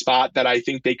one spot that I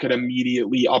think they could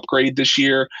immediately upgrade this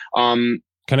year. Can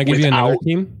I give you another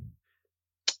team?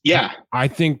 Yeah. I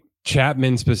think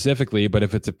Chapman specifically, but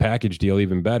if it's a package deal,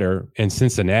 even better. And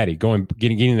Cincinnati,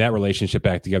 getting that relationship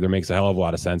back together makes a hell of a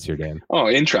lot of sense here, Dan. Oh,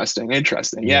 interesting.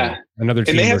 Yeah. Another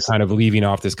team we're kind of leaving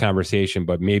off this conversation,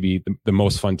 but maybe the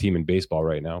most fun team in baseball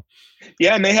right now.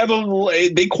 Yeah, and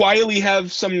they quietly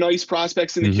have some nice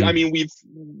prospects in the queue. I mean,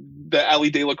 the Ellie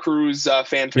De La Cruz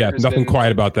fanfare. Yeah, nothing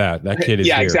quiet about that. That kid is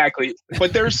here. Exactly.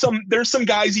 But there's some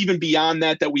guys even beyond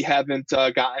that we haven't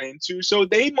gotten into. So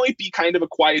they might be kind of a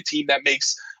quiet team that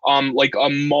makes like a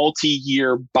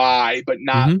multi-year buy, but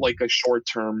not like a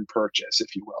short-term purchase,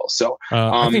 if you will. So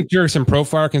I think Jurickson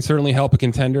Profar can certainly help a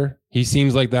contender. He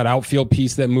seems like that outfield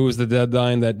piece that moves the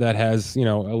deadline that has, a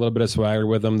little bit of swagger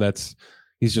with him.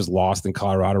 He's just lost in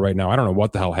Colorado right now. I don't know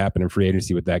what the hell happened in free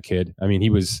agency with that kid. I mean,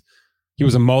 he was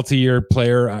a multi-year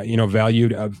player,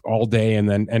 valued all day, and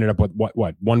then ended up with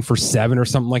what 1 for 7 or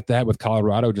something like that with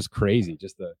Colorado. Just crazy,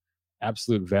 just the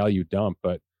absolute value dump.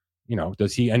 But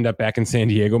does he end up back in San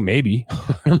Diego? Maybe.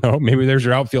 I don't know. Maybe there's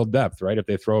your outfield depth, right? If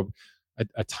they throw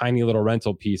a tiny little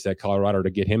rental piece at Colorado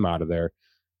to get him out of there.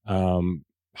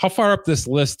 How far up this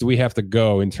list do we have to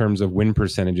go in terms of win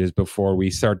percentages before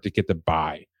we start to get the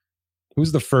buy?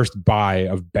 Who's the first buy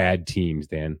of bad teams,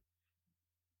 Dan?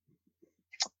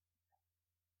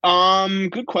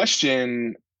 Good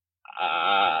question.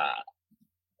 I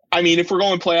mean, if we're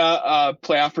going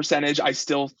playoff percentage, I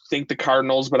still think the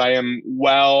Cardinals, but I'm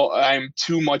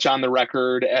too much on the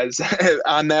record as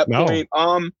on that point.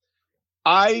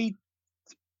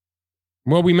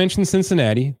 Well, we mentioned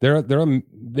Cincinnati.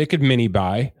 They could mini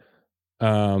buy.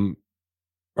 Are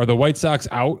the White Sox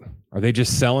out? Are they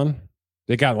just selling?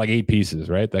 They got like 8 pieces,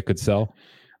 right? That could sell.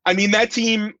 I mean, that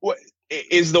team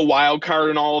is the wild card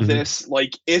in all of this.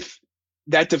 Like, if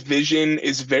that division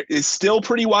is still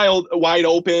pretty wide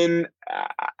open,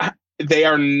 they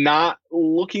are not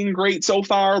looking great so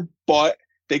far, but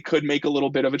they could make a little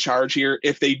bit of a charge here.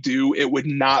 If they do, it would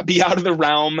not be out of the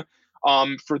realm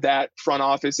for that front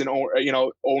office and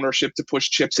ownership to push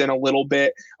chips in a little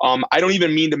bit. I don't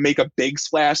even mean to make a big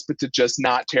splash, but to just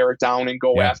not tear it down and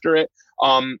go after it.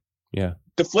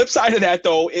 The flip side of that,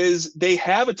 though, is they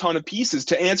have a ton of pieces.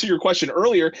 To answer your question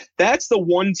earlier, that's the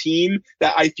one team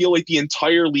that I feel like the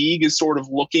entire league is sort of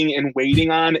looking and waiting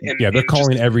on. And they're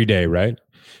calling every day, right?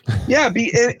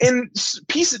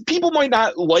 People might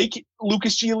not like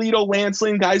Lucas Giolito, Lance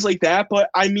Lynn, guys like that, but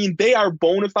I mean, they are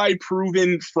bona fide,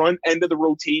 proven front end of the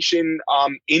rotation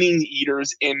inning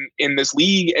eaters in this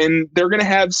league, and they're going to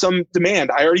have some demand.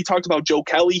 I already talked about Joe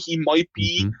Kelly. He might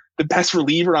be the best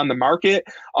reliever on the market.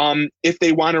 If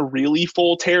they want a really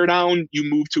full teardown, you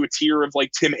move to a tier of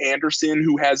like Tim Anderson,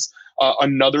 who has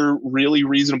another really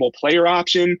reasonable player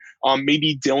option.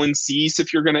 Maybe Dylan Cease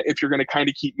if you're gonna kind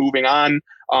of keep moving on,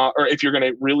 or if you're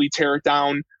gonna really tear it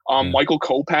down. Michael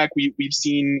Kopech, we've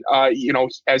seen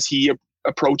as he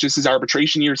approaches his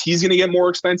arbitration years, he's going to get more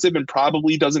expensive and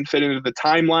probably doesn't fit into the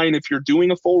timeline if you're doing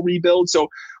a full rebuild. So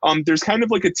there's kind of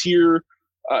like a tier.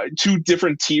 2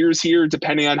 different tiers here,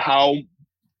 depending on how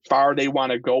far they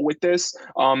want to go with this.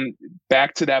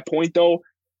 Back to that point, though,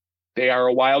 they are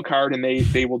a wild card and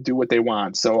they will do what they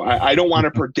want. So I don't want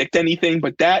to predict anything,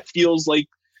 but that feels like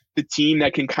the team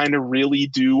that can kind of really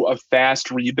do a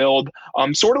fast rebuild,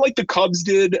 sort of like the Cubs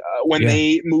did when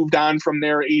they moved on from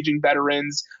their aging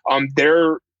veterans.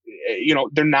 They're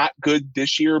not good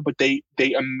this year, but they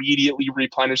immediately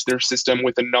replenished their system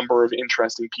with a number of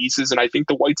interesting pieces. And I think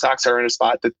the White Sox are in a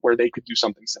spot where they could do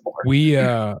something similar.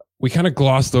 We kind of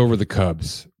glossed over the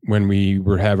Cubs when we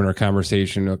were having our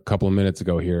conversation a couple of minutes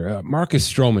ago here.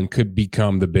 Marcus Stroman could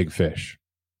become the big fish.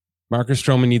 Marcus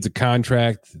Stroman needs a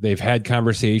contract. They've had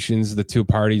conversations, the 2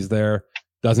 parties there.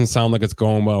 Doesn't sound like it's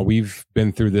going well. We've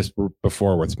been through this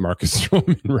before with Marcus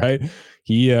Stroman, right?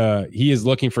 He is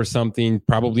looking for something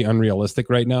probably unrealistic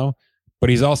right now, but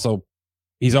he's also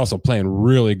playing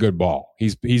really good ball.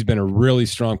 He's been a really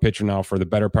strong pitcher now for the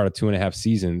better part of 2.5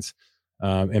 seasons,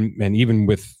 and even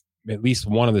with at least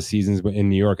one of the seasons in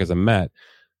New York as a Met,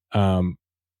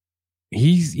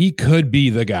 he could be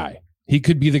the guy. he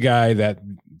could be the guy that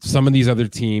some of these other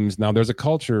teams, now there's a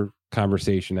culture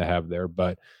conversation to have there,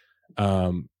 but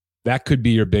that could be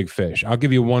your big fish. I'll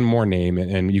give you one more name,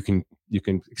 and you can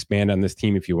expand on this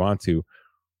team if you want to.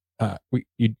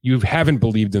 You haven't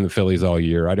believed in the Phillies all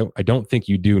year. I don't think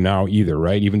you do now either,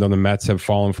 right? Even though the Mets have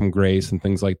fallen from grace and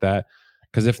things like that.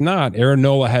 Because if not, Aaron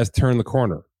Nola has turned the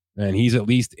corner, and he's at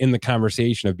least in the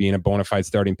conversation of being a bona fide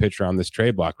starting pitcher on this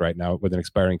trade block right now with an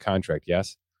expiring contract.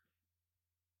 Yes.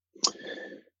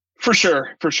 For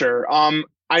sure.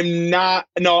 I'm not,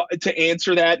 no, to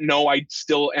answer that, no, I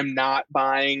still am not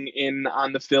buying in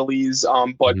on the Phillies.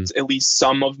 But at least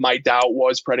some of my doubt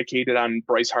was predicated on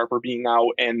Bryce Harper being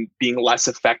out and being less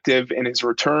effective in his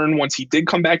return once he did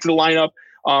come back to the lineup,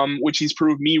 which he's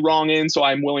proved me wrong in. So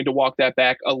I'm willing to walk that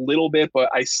back a little bit, but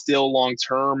I still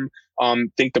long-term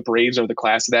think the Braves are the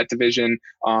class of that division.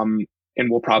 And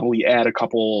we'll probably add a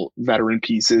couple veteran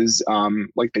pieces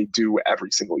like they do every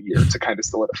single year to kind of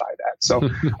solidify that. So,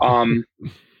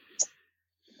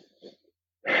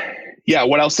 yeah,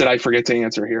 what else did I forget to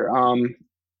answer here?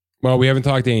 Well, we haven't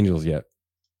talked Angels yet.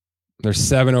 They're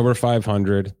 7 over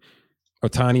 500.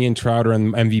 Ohtani and Trout are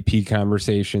in MVP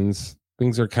conversations.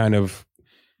 Things are kind of,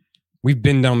 we've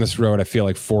been down this road, I feel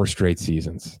like 4 straight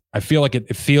seasons. I feel like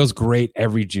it feels great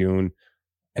every June.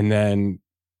 And then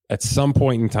at some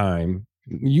point in time,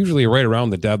 usually right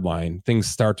around the deadline, things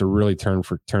start to really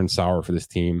turn sour for this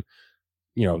team.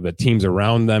 You know, the teams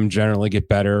around them generally get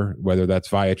better, whether that's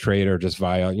via trade or just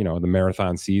via, the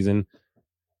marathon season.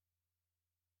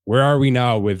 Where are we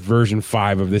now with version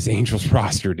 5 of this Angels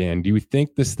roster, Dan? Do you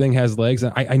think this thing has legs?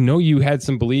 I know you had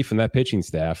some belief in that pitching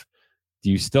staff. Do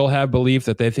you still have belief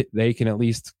that they can at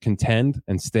least contend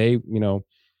and stay,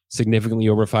 significantly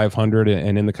over 500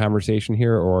 and in the conversation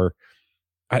here? Or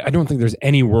I don't think there's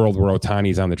any world where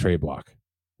Ohtani's on the trade block.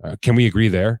 Can we agree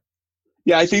there?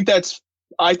 Yeah, I think that's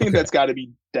got to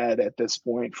be dead at this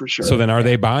point for sure. So then are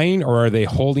they buying, or are they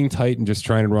holding tight and just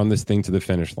trying to run this thing to the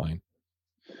finish line?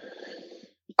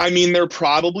 I mean, they're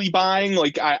probably buying.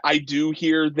 Like I do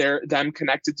hear them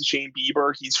connected to Shane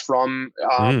Bieber. He's from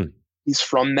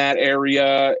that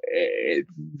area.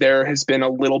 There has been a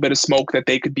little bit of smoke that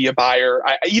they could be a buyer.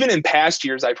 Even in past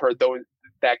years, I've heard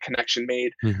that connection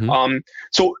made.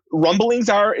 So rumblings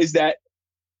is that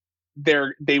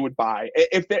they would buy.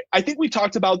 I think we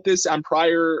talked about this on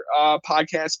prior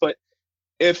podcasts, but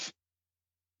if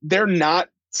they're not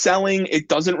selling, it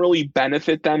doesn't really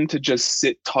benefit them to just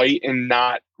sit tight and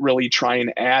not really try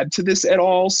and add to this at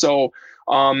all. So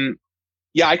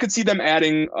yeah, I could see them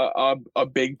adding a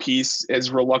big piece,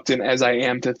 as reluctant as I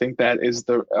am to think that is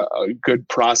a good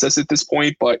process at this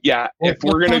point. But yeah, well, if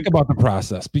we're going to talk about the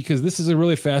process, because this is a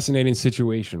really fascinating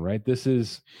situation, right? This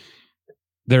is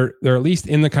they're at least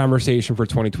in the conversation for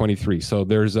 2023. So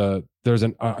there's an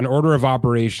order of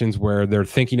operations where they're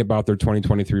thinking about their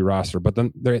 2023 roster, but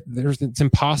then it's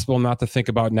impossible not to think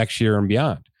about next year and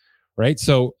beyond, right?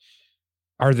 So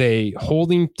are they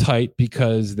holding tight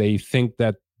because they think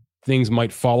that things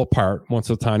might fall apart once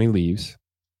Ohtani leaves,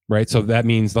 right? So that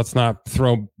means let's not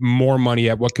throw more money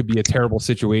at what could be a terrible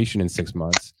situation in 6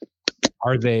 months.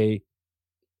 Are they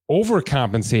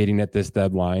overcompensating at this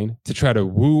deadline to try to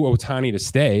woo Ohtani to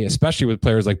stay, especially with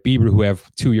players like Bieber who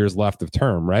have 2 years left of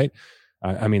term, right?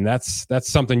 I mean, that's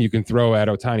something you can throw at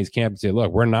Ohtani's camp and say,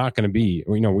 look, we're not going to be,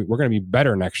 we're going to be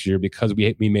better next year because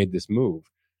we made this move.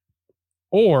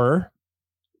 Or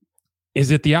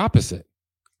is it the opposite?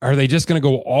 Are they just going to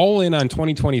go all in on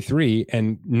 2023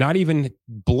 and not even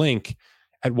blink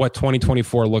at what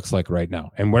 2024 looks like right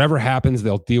now? And whatever happens,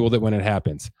 they'll deal with it when it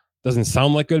happens. Doesn't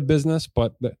sound like good business,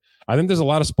 but I think there's a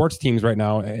lot of sports teams right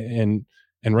now, and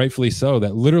rightfully so,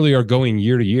 that literally are going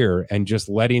year to year and just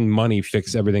letting money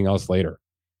fix everything else later.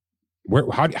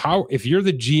 How if you're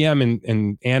the GM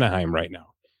in Anaheim right now,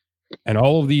 and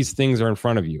all of these things are in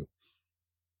front of you,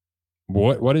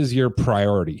 what is your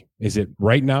priority? Is it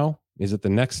right now? Is it the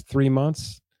next 3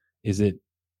 months? Is it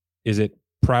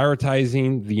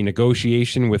prioritizing the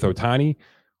negotiation with Ohtani,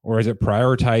 or is it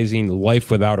prioritizing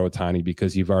life without Ohtani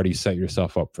because you've already set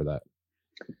yourself up for that?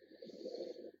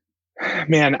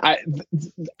 Man,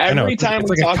 every time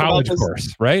we talk about this,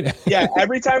 course, right? Yeah,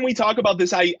 every time we talk about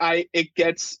this, it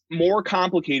gets more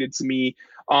complicated to me.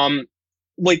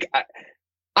 Like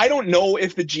I don't know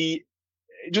if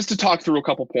just to talk through a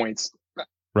couple points.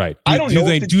 Right.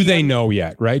 Do they know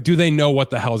yet? Right. Do they know what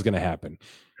the hell is going to happen?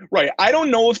 Right. I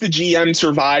don't know if the GM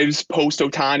survives post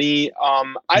Ohtani.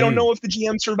 I don't know if the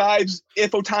GM survives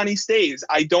if Ohtani stays.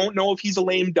 I don't know if he's a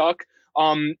lame duck.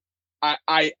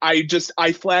 I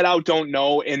flat out don't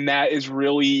know. And that is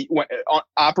really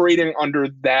operating under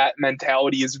that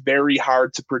mentality is very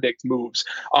hard to predict moves.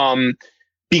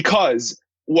 because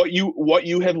what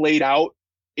you have laid out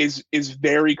is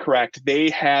very correct.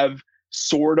 They have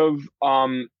sort of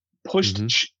pushed,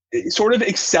 sort of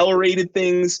accelerated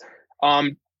things.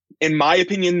 In my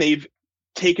opinion, they've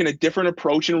taken a different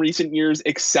approach in recent years,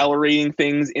 accelerating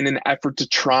things in an effort to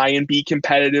try and be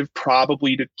competitive,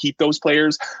 probably to keep those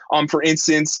players. For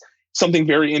instance, something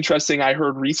very interesting I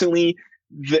heard recently,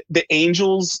 the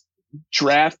Angels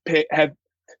draft pick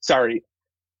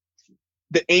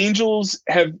the Angels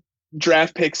have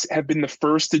draft picks have been the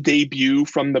first to debut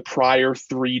from the prior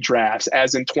 3 drafts,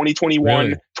 as in 2021,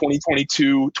 Really?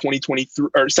 2022, 2023,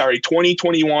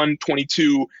 2021,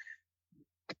 22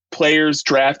 players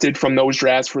drafted from those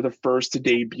drafts were the first to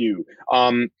debut.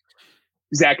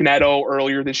 Zach Neto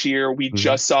earlier this year, we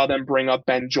just saw them bring up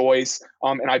Ben Joyce,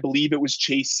 and I believe it was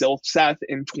Chase Silseth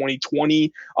in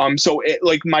 2020. So it,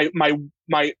 like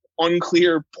my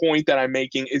unclear point that I'm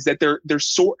making is that they're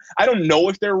I don't know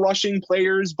if they're rushing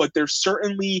players, but they're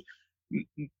certainly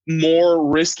more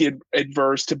risk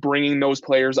adverse to bringing those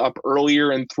players up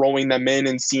earlier and throwing them in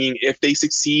and seeing if they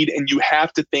succeed. And you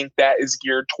have to think that is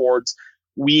geared towards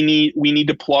we need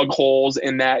to plug holes,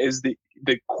 and that is the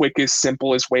quickest,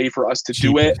 simplest way for us to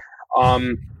do it.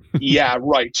 Yeah,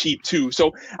 right. Cheap too.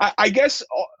 So I guess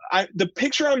the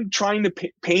picture I'm trying to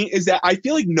paint is that I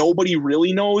feel like nobody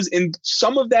really knows. And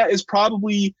some of that is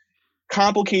probably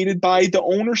complicated by the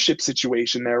ownership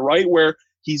situation there, right? Where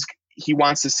he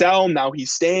wants to sell. Now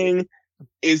he's staying.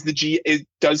 Does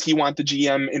he want the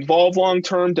GM involved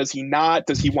long-term? Does he not?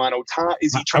 Does he want Ohtani?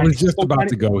 Is he trying I was just about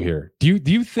to go here. Do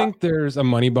you think there's a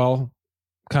Moneyball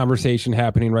conversation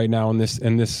happening right now in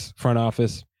this front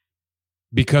office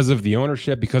because of the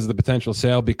ownership, because of the potential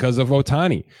sale, because of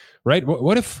Ohtani, right?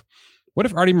 What if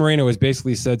Artie Moreno has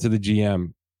basically said to the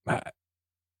GM,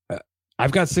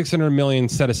 I've got $600 million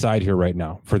set aside here right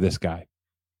now for this guy.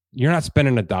 You're not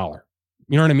spending $1.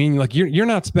 You know what I mean? Like you're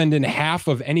not spending half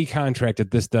of any contract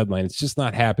at this deadline. It's just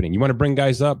not happening. You want to bring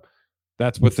guys up,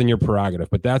 that's within your prerogative,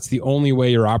 but that's the only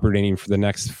way you're operating for the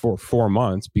next four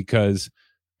months, because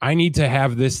I need to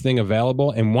have this thing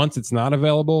available. And once it's not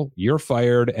available, you're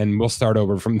fired and we'll start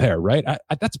over from there. Right.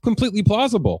 That's completely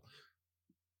plausible.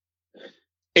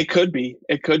 It could be.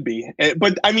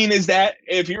 But I mean, is that,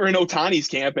 if you're in Ohtani's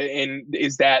camp, and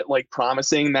is that like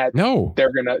promising that no,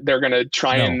 they're going to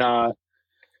try and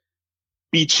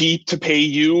be cheap to pay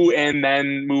you and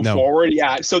then move forward?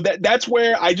 Yeah. So that's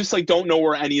where I just don't know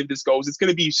where any of this goes. It's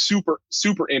going to be super,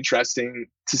 super interesting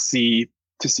to see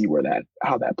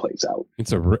how that plays out.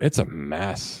 It's a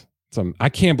mess. I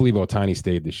can't believe Ohtani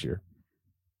stayed this year.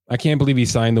 I can't believe he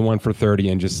signed the one for 30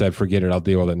 and just said, forget it, I'll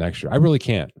deal with it next year. I really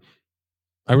can't.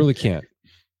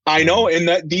 I know, and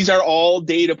that these are all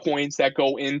data points that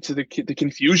go into the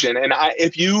confusion. And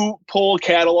if you pull a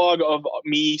catalog of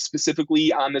me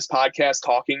specifically on this podcast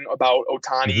talking about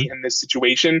Ohtani and this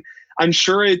situation, I'm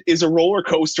sure it is a roller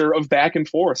coaster of back and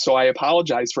forth. So I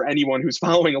apologize for anyone who's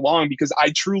following along, because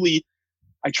I truly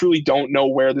don't know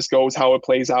where this goes, how it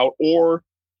plays out, or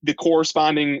the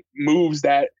corresponding moves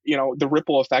that, the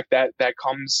ripple effect that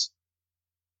comes.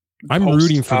 I'm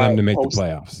rooting for them to make the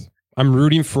playoffs. I'm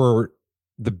rooting for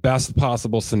the best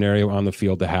possible scenario on the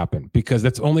field to happen, because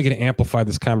that's only going to amplify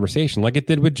this conversation, like it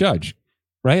did with Judge,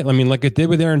 right? I mean, like it did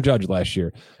with Aaron Judge last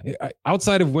year.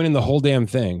 Outside of winning the whole damn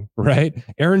thing, right?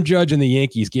 Aaron Judge and the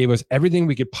Yankees gave us everything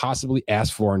we could possibly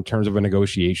ask for in terms of a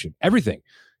negotiation. Everything.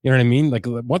 You know what I mean? Like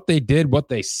what they did, what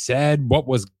they said, what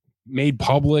was made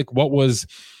public, what was,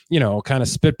 kind of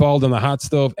spitballed on the hot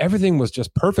stove. Everything was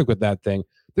just perfect with that thing.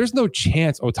 There's no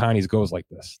chance Ohtani's goes like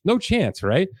this. No chance,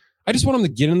 right? I just want him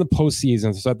to get in the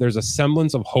postseason so that there's a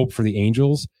semblance of hope for the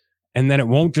Angels. And then it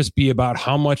won't just be about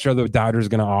how much are the Dodgers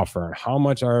going to offer and how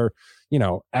much are,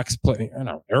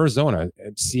 Arizona,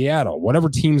 Seattle, whatever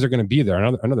teams are going to be there.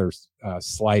 Another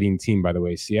sliding team, by the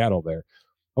way, Seattle there.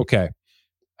 Okay.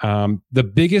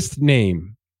 The biggest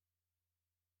name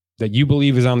that you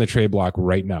believe is on the trade block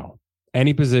right now,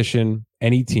 any position,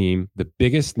 any team, the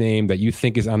biggest name that you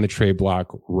think is on the trade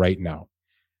block right now.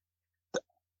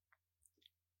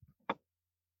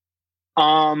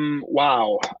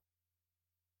 Wow.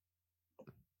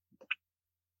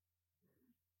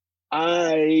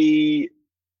 I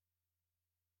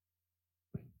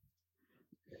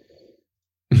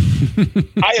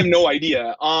have no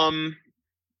idea. I'm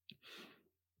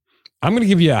going to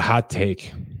give you a hot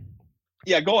take.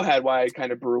 Yeah, go ahead while I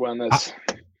kind of brew on this.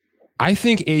 I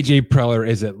think AJ Preller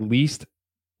is at least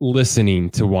listening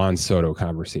to Juan Soto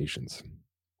conversations.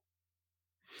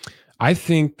 I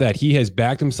think that he has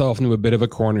backed himself into a bit of a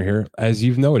corner here, as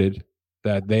you've noted,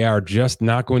 that they are just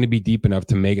not going to be deep enough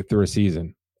to make it through a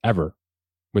season, ever.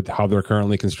 with how they're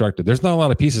currently constructed. There's not a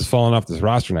lot of pieces falling off this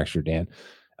roster next year, Dan.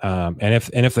 And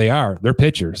if they are, they're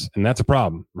pitchers, and that's a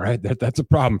problem, right? That's a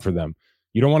problem for them.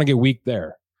 You don't want to get weak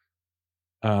there.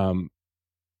 And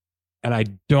I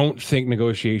don't think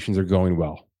negotiations are going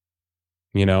well,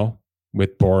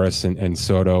 with Boris and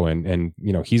Soto, and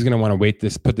he's going to want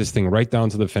to put this thing right down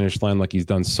to the finish line like he's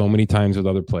done so many times with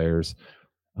other players.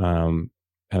 And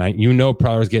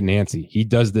Pryor's getting antsy. He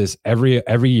does this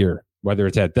every year, whether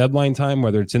it's at deadline time,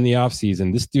 whether it's in the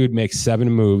offseason. This dude makes 7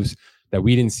 moves that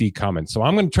we didn't see coming. So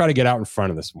I'm going to try to get out in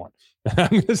front of this one. I'm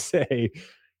going to say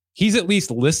he's at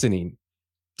least listening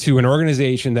to an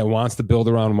organization that wants to build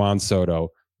around Juan Soto,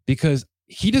 because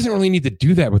he doesn't really need to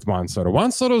do that with Juan Soto.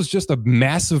 Juan Soto is just a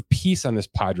massive piece on this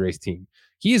Padres team.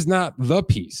 He is not the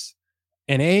piece.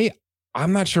 And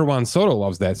I'm not sure Juan Soto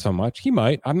loves that so much. He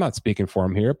might. I'm not speaking for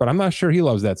him here, but I'm not sure he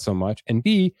loves that so much. And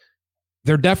B,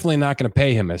 they're definitely not going to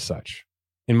pay him as such,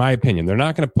 in my opinion. They're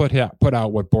not going to put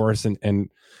out what Boris and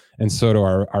Soto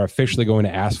are officially going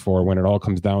to ask for when it all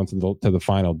comes down to the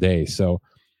final day. So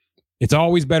it's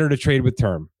always better to trade with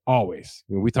term. Always.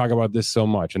 We talk about this so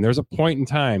much. And there's a point in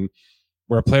time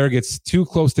where a player gets too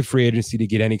close to free agency to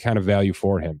get any kind of value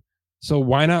for him. So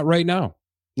why not right now?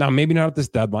 Now, maybe not at this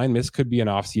deadline. This could be an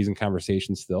off-season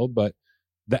conversation still, but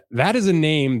that is a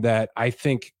name that I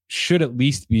think should at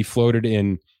least be floated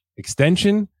in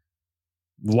extension,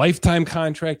 lifetime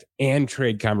contract, and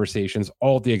trade conversations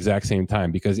all at the exact same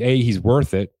time, because he's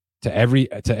worth it to every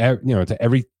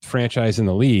franchise in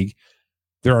the league.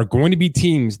 There are going to be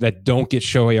teams that don't get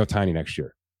Shohei Ohtani next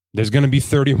year. There's going to be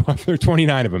 31 or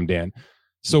 29 of them, Dan.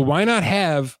 So why not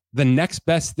have the next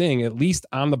best thing at least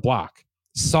on the block,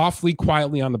 softly,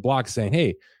 quietly on the block, saying,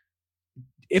 hey,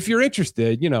 if you're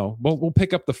interested, we'll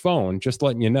pick up the phone, just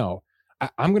letting you know.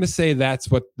 I'm going to say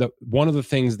that's what one of the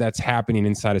things that's happening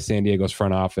inside of San Diego's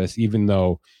front office, even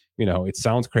though, it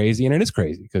sounds crazy, and it is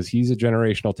crazy because he's a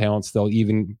generational talent still,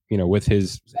 even, with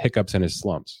his hiccups and his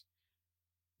slumps.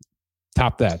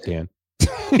 Top that, Dan.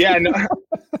 Yeah, no,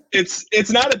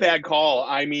 it's not a bad call.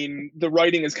 I mean, the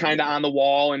writing is kind of on the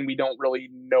wall, and we don't really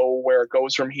know where it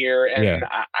goes from here. And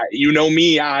yeah.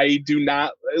 Me, I do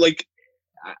not like.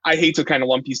 I hate to kind of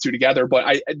lump these two together,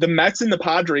 but the Mets and the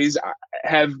Padres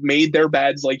have made their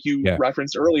beds, like you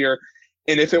referenced earlier.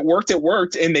 And if it worked, it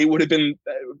worked, and they would have been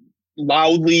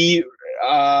loudly,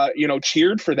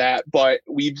 cheered for that. But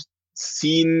we've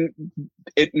seen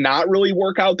it not really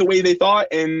work out the way they thought,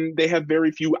 and they have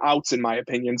very few outs, in my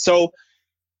opinion. So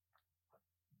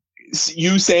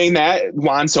you saying that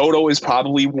Juan Soto is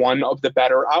probably one of the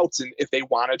better outs, and if they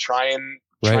want to try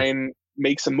and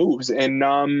make some moves. And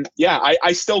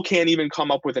I still can't even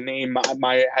come up with a name.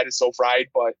 My head is so fried,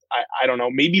 but I don't know.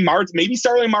 Maybe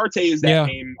Starling Marte is that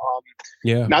name.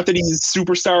 Not that he's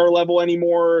superstar level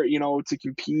anymore, to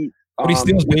compete. But he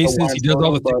steals bases. He does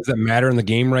all the things that matter in the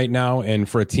game right now. And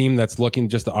for a team that's looking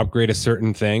just to upgrade a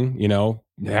certain thing,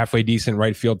 halfway decent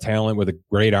right field talent with a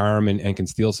great arm and can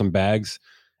steal some bags.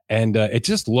 And it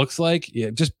just looks like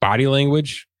just body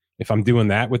language. If I'm doing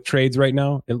that with trades right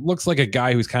now, it looks like a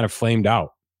guy who's kind of flamed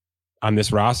out on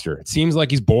this roster. It seems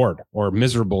like he's bored or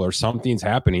miserable or something's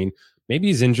happening. Maybe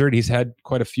he's injured. He's had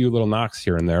quite a few little knocks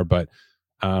here and there, but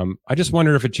I just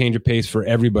wonder if a change of pace for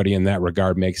everybody in that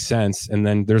regard makes sense. And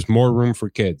then there's more room for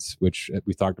kids, which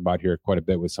we talked about here quite a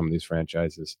bit with some of these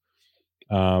franchises.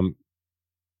 What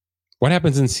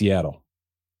happens in Seattle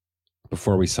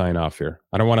before we sign off here?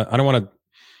 I don't want to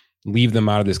leave them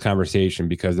out of this conversation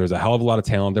because there's a hell of a lot of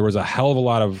talent. There was a hell of a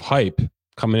lot of hype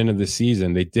coming into this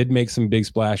season. They did make some big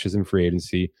splashes in free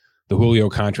agency. The Julio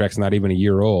contract's not even a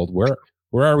year old. Where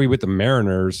are we with the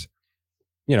Mariners,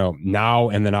 now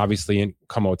and then obviously in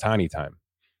come Ohtani time?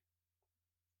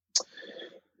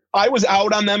 I was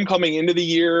out on them coming into the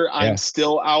year. I'm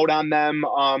still out on them.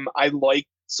 I like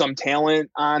some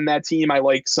talent on that team. I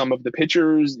like some of the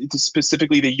pitchers,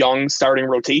 specifically the young starting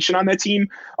rotation on that team.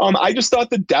 I just thought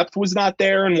the depth was not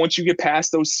there. And once you get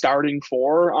past those starting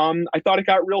 4, I thought it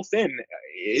got real thin.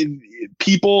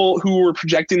 People who were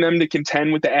projecting them to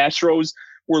contend with the Astros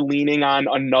were leaning on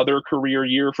another career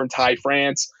year from Ty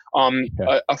France,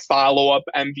 a follow-up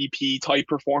MVP type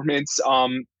performance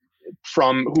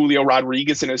from Julio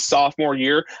Rodriguez in his sophomore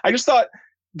year. I just thought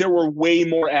there were way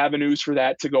more avenues for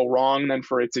that to go wrong than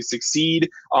for it to succeed.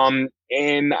 I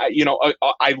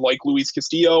like Luis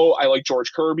Castillo. I like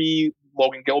George Kirby,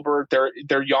 Logan Gilbert,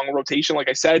 their young rotation. Like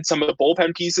I said, some of the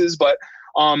bullpen pieces, but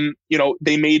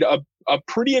they made a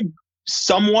pretty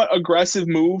somewhat aggressive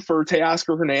move for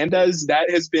Teoscar Hernandez. That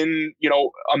has been,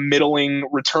 a middling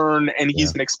return, and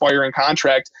he's an expiring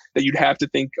contract that you'd have to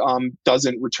think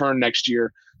doesn't return next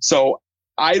year. So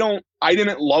I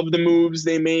didn't love the moves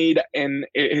they made, and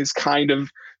it has kind of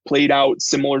played out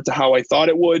similar to how I thought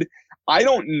it would. I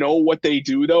don't know what they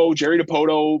do though. Jerry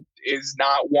Dipoto is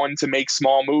not one to make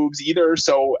small moves either,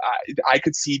 so I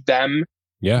could see them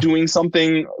doing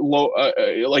something low,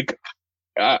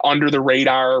 under the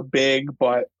radar, big.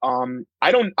 But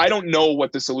I don't know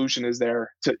what the solution is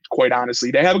there. To quite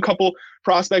honestly, they have a couple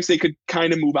prospects they could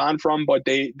kind of move on from, but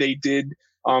they did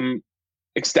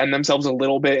extend themselves a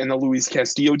little bit in the Luis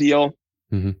Castillo deal.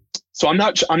 Mm-hmm. So I'm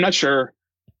not sure.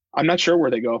 I'm not sure where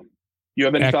they go. You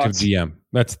have any active thoughts? GM.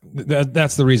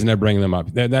 That's the reason I bring them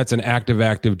up. That's an active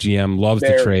GM. Loves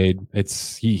to trade.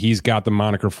 He's got the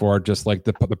moniker for it, just like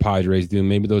the Padres do.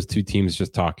 Maybe those two teams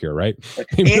just talk here, right?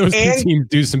 Maybe those two teams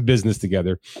do some business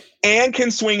together. And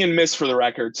can swing and miss for the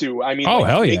record too. I mean,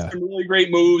 hell yeah, makes some really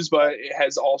great moves, but it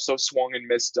has also swung and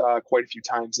missed quite a few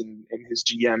times in his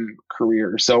GM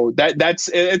career. So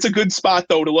it's a good spot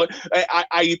though to look.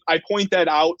 I point that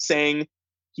out saying,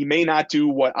 he may not do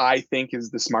what I think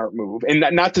is the smart move. And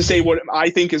not to say what I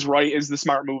think is right is the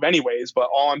smart move anyways, but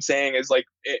all I'm saying is like,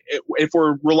 if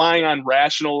we're relying on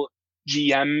rational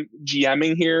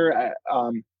GMing here,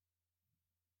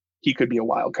 he could be a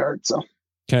wild card. So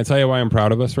can I tell you why I'm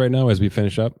proud of us right now as we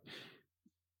finish up?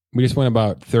 We just went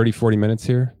about 30, 40 minutes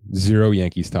here. 0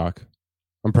 Yankees talk.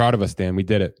 I'm proud of us, Dan. We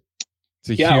did it.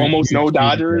 Almost no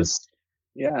Dodgers.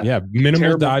 Yeah.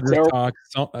 Minimal Dodgers talk.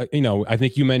 So, I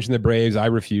think you mentioned the Braves. I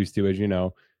refuse to, as you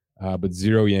know, but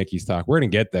 0 Yankees talk. We're going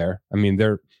to get there. I mean,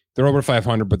 they're over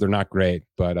 500, but they're not great.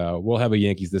 But we'll have a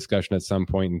Yankees discussion at some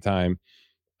point in time.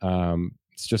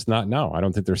 It's just not now. I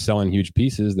don't think they're selling huge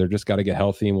pieces. They're just got to get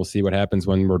healthy, and we'll see what happens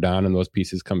when we're down and those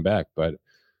pieces come back. But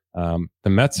the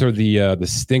Mets are the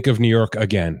stink of New York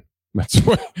again. That's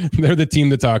what they're the team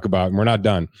to talk about, and we're not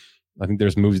done. I think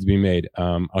there's moves to be made.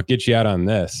 I'll get you out on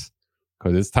this,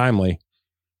 because it's timely.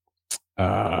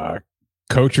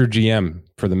 Coach or GM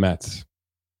for the Mets?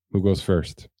 Who goes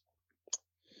first?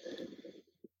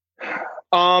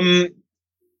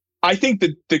 I think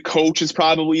that the coach is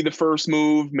probably the first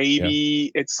move.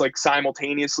 Maybe it's like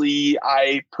simultaneously.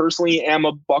 I personally am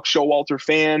a Buck Showalter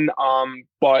fan,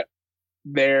 but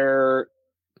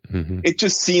it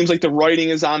just seems like the writing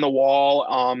is on the wall.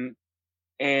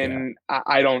 And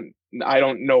I don't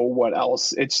know what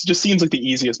else. It just seems like the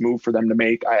easiest move for them to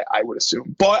make, I would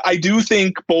assume. But I do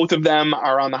think both of them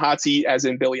are on the hot seat, as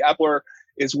in Billy Epler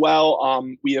as well.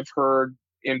 We have heard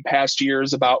in past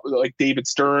years about like David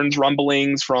Stern's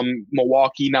rumblings from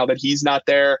Milwaukee now that he's not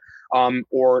there,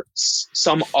 or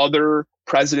some other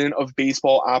president of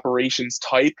baseball operations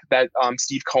type that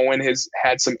Steve Cohen has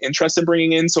had some interest in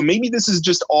bringing in. So maybe this is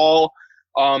just all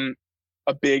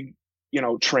a big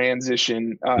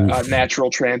transition, a natural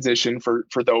transition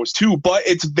for those two, but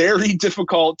it's very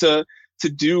difficult to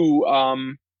do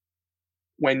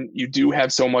when you do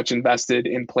have so much invested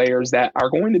in players that are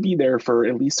going to be there for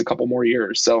at least a couple more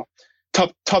years. So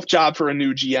tough job for a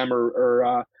new GM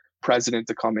or president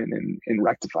to come in and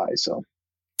rectify. So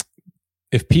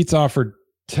if Pete's offered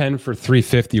 10 for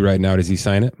 $350 right now, does he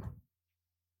sign it?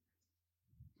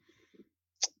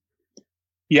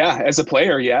 Yeah, as a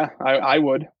player, I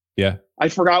would. Yeah. I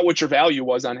forgot what your value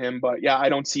was on him, but I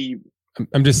don't see.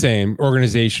 I'm just saying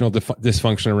organizational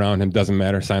dysfunction around him doesn't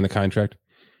matter. Sign the contract.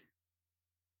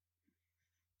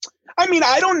 I mean,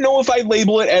 I don't know if I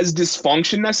label it as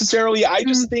dysfunction necessarily. I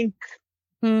just think,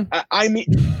 I mean,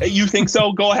 you think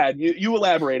so? Go ahead. You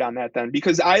elaborate on that then,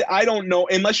 because I don't know,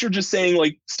 unless you're just saying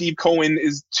like Steve Cohen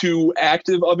is too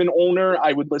active of an owner,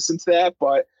 I would listen to that.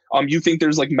 But you think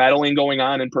there's like meddling going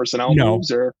on in personnel moves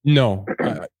or? No.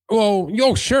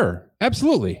 Sure.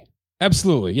 Absolutely.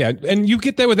 Yeah. And you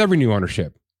get that with every new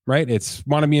ownership, right? It's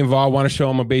want to be involved, want to show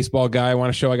I'm a baseball guy,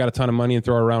 want to show I got a ton of money and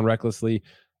throw it around recklessly.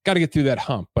 Got to get through that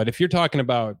hump. But if you're talking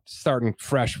about starting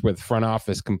fresh with front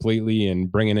office completely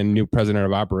and bringing in new president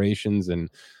of operations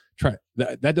and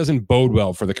that doesn't bode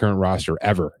well for the current roster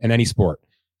ever in any sport.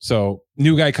 So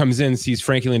new guy comes in, sees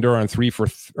Frankie Lindor on for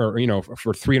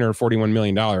 $341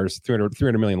 million,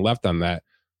 $300 million left on that.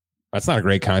 That's not a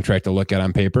great contract to look at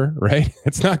on paper, right?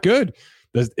 It's not good.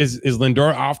 Is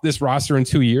Lindor off this roster in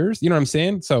 2 years? You know what I'm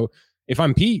saying? So if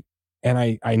I'm Pete and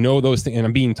I know those things, and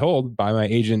I'm being told by my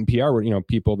agent and PR,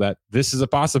 people that this is a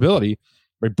possibility,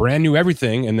 right? Brand new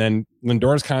everything, and then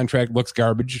Lindor's contract looks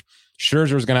garbage.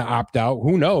 Scherzer's going to opt out.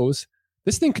 Who knows?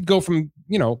 This thing could go from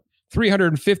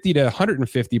 350 to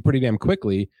 150 pretty damn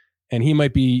quickly, and he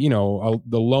might be the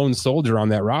lone soldier on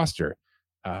that roster.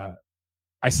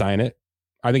 I sign it.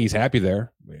 I think he's happy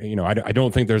there. I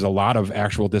don't think there's a lot of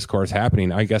actual discourse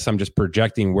happening. I guess I'm just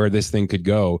projecting where this thing could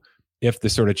go if the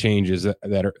sort of changes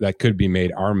that could be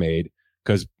made are made,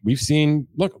 because we've seen,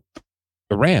 look,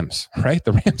 the Rams, right?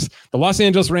 The Los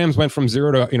Angeles Rams went from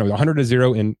 0 to 100 to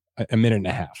 0 in a minute and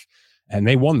a half, and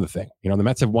they won the thing. The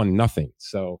Mets have won nothing.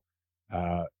 So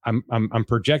I'm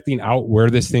projecting out where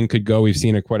this thing could go. We've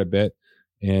seen it quite a bit,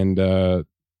 and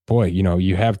boy,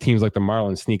 you have teams like the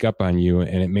Marlins sneak up on you,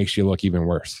 and it makes you look even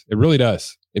worse. It really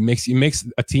does. It makes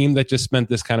a team that just spent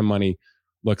this kind of money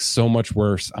look so much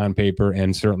worse on paper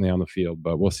and certainly on the field.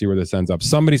 But we'll see where this ends up.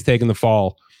 Somebody's taking the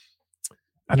fall.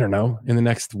 I don't know, in the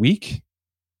next week.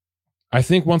 I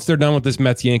think once they're done with this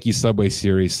Mets-Yankees Subway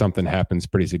Series, something happens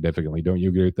pretty significantly. Don't you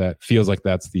agree with that? Feels like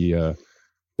that's the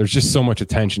there's just so much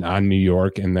attention on New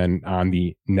York, and then on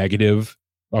the negative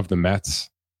of the Mets.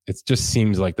 It just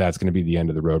seems like that's going to be the end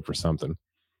of the road for something.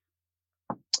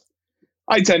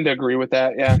 I tend to agree with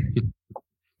that. Yeah.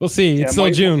 We'll see. It's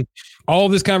still June. All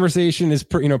of this conversation is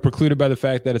precluded by the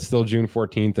fact that it's still June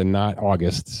 14th and not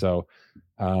August. So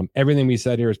everything we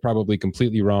said here is probably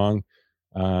completely wrong.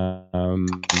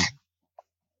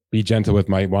 Be gentle with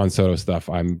my Juan Soto stuff.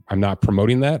 I'm not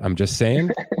promoting that. I'm just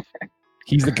saying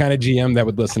he's the kind of GM that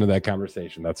would listen to that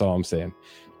conversation. That's all I'm saying.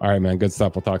 All right, man. Good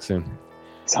stuff. We'll talk soon.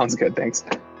 Sounds good. Thanks.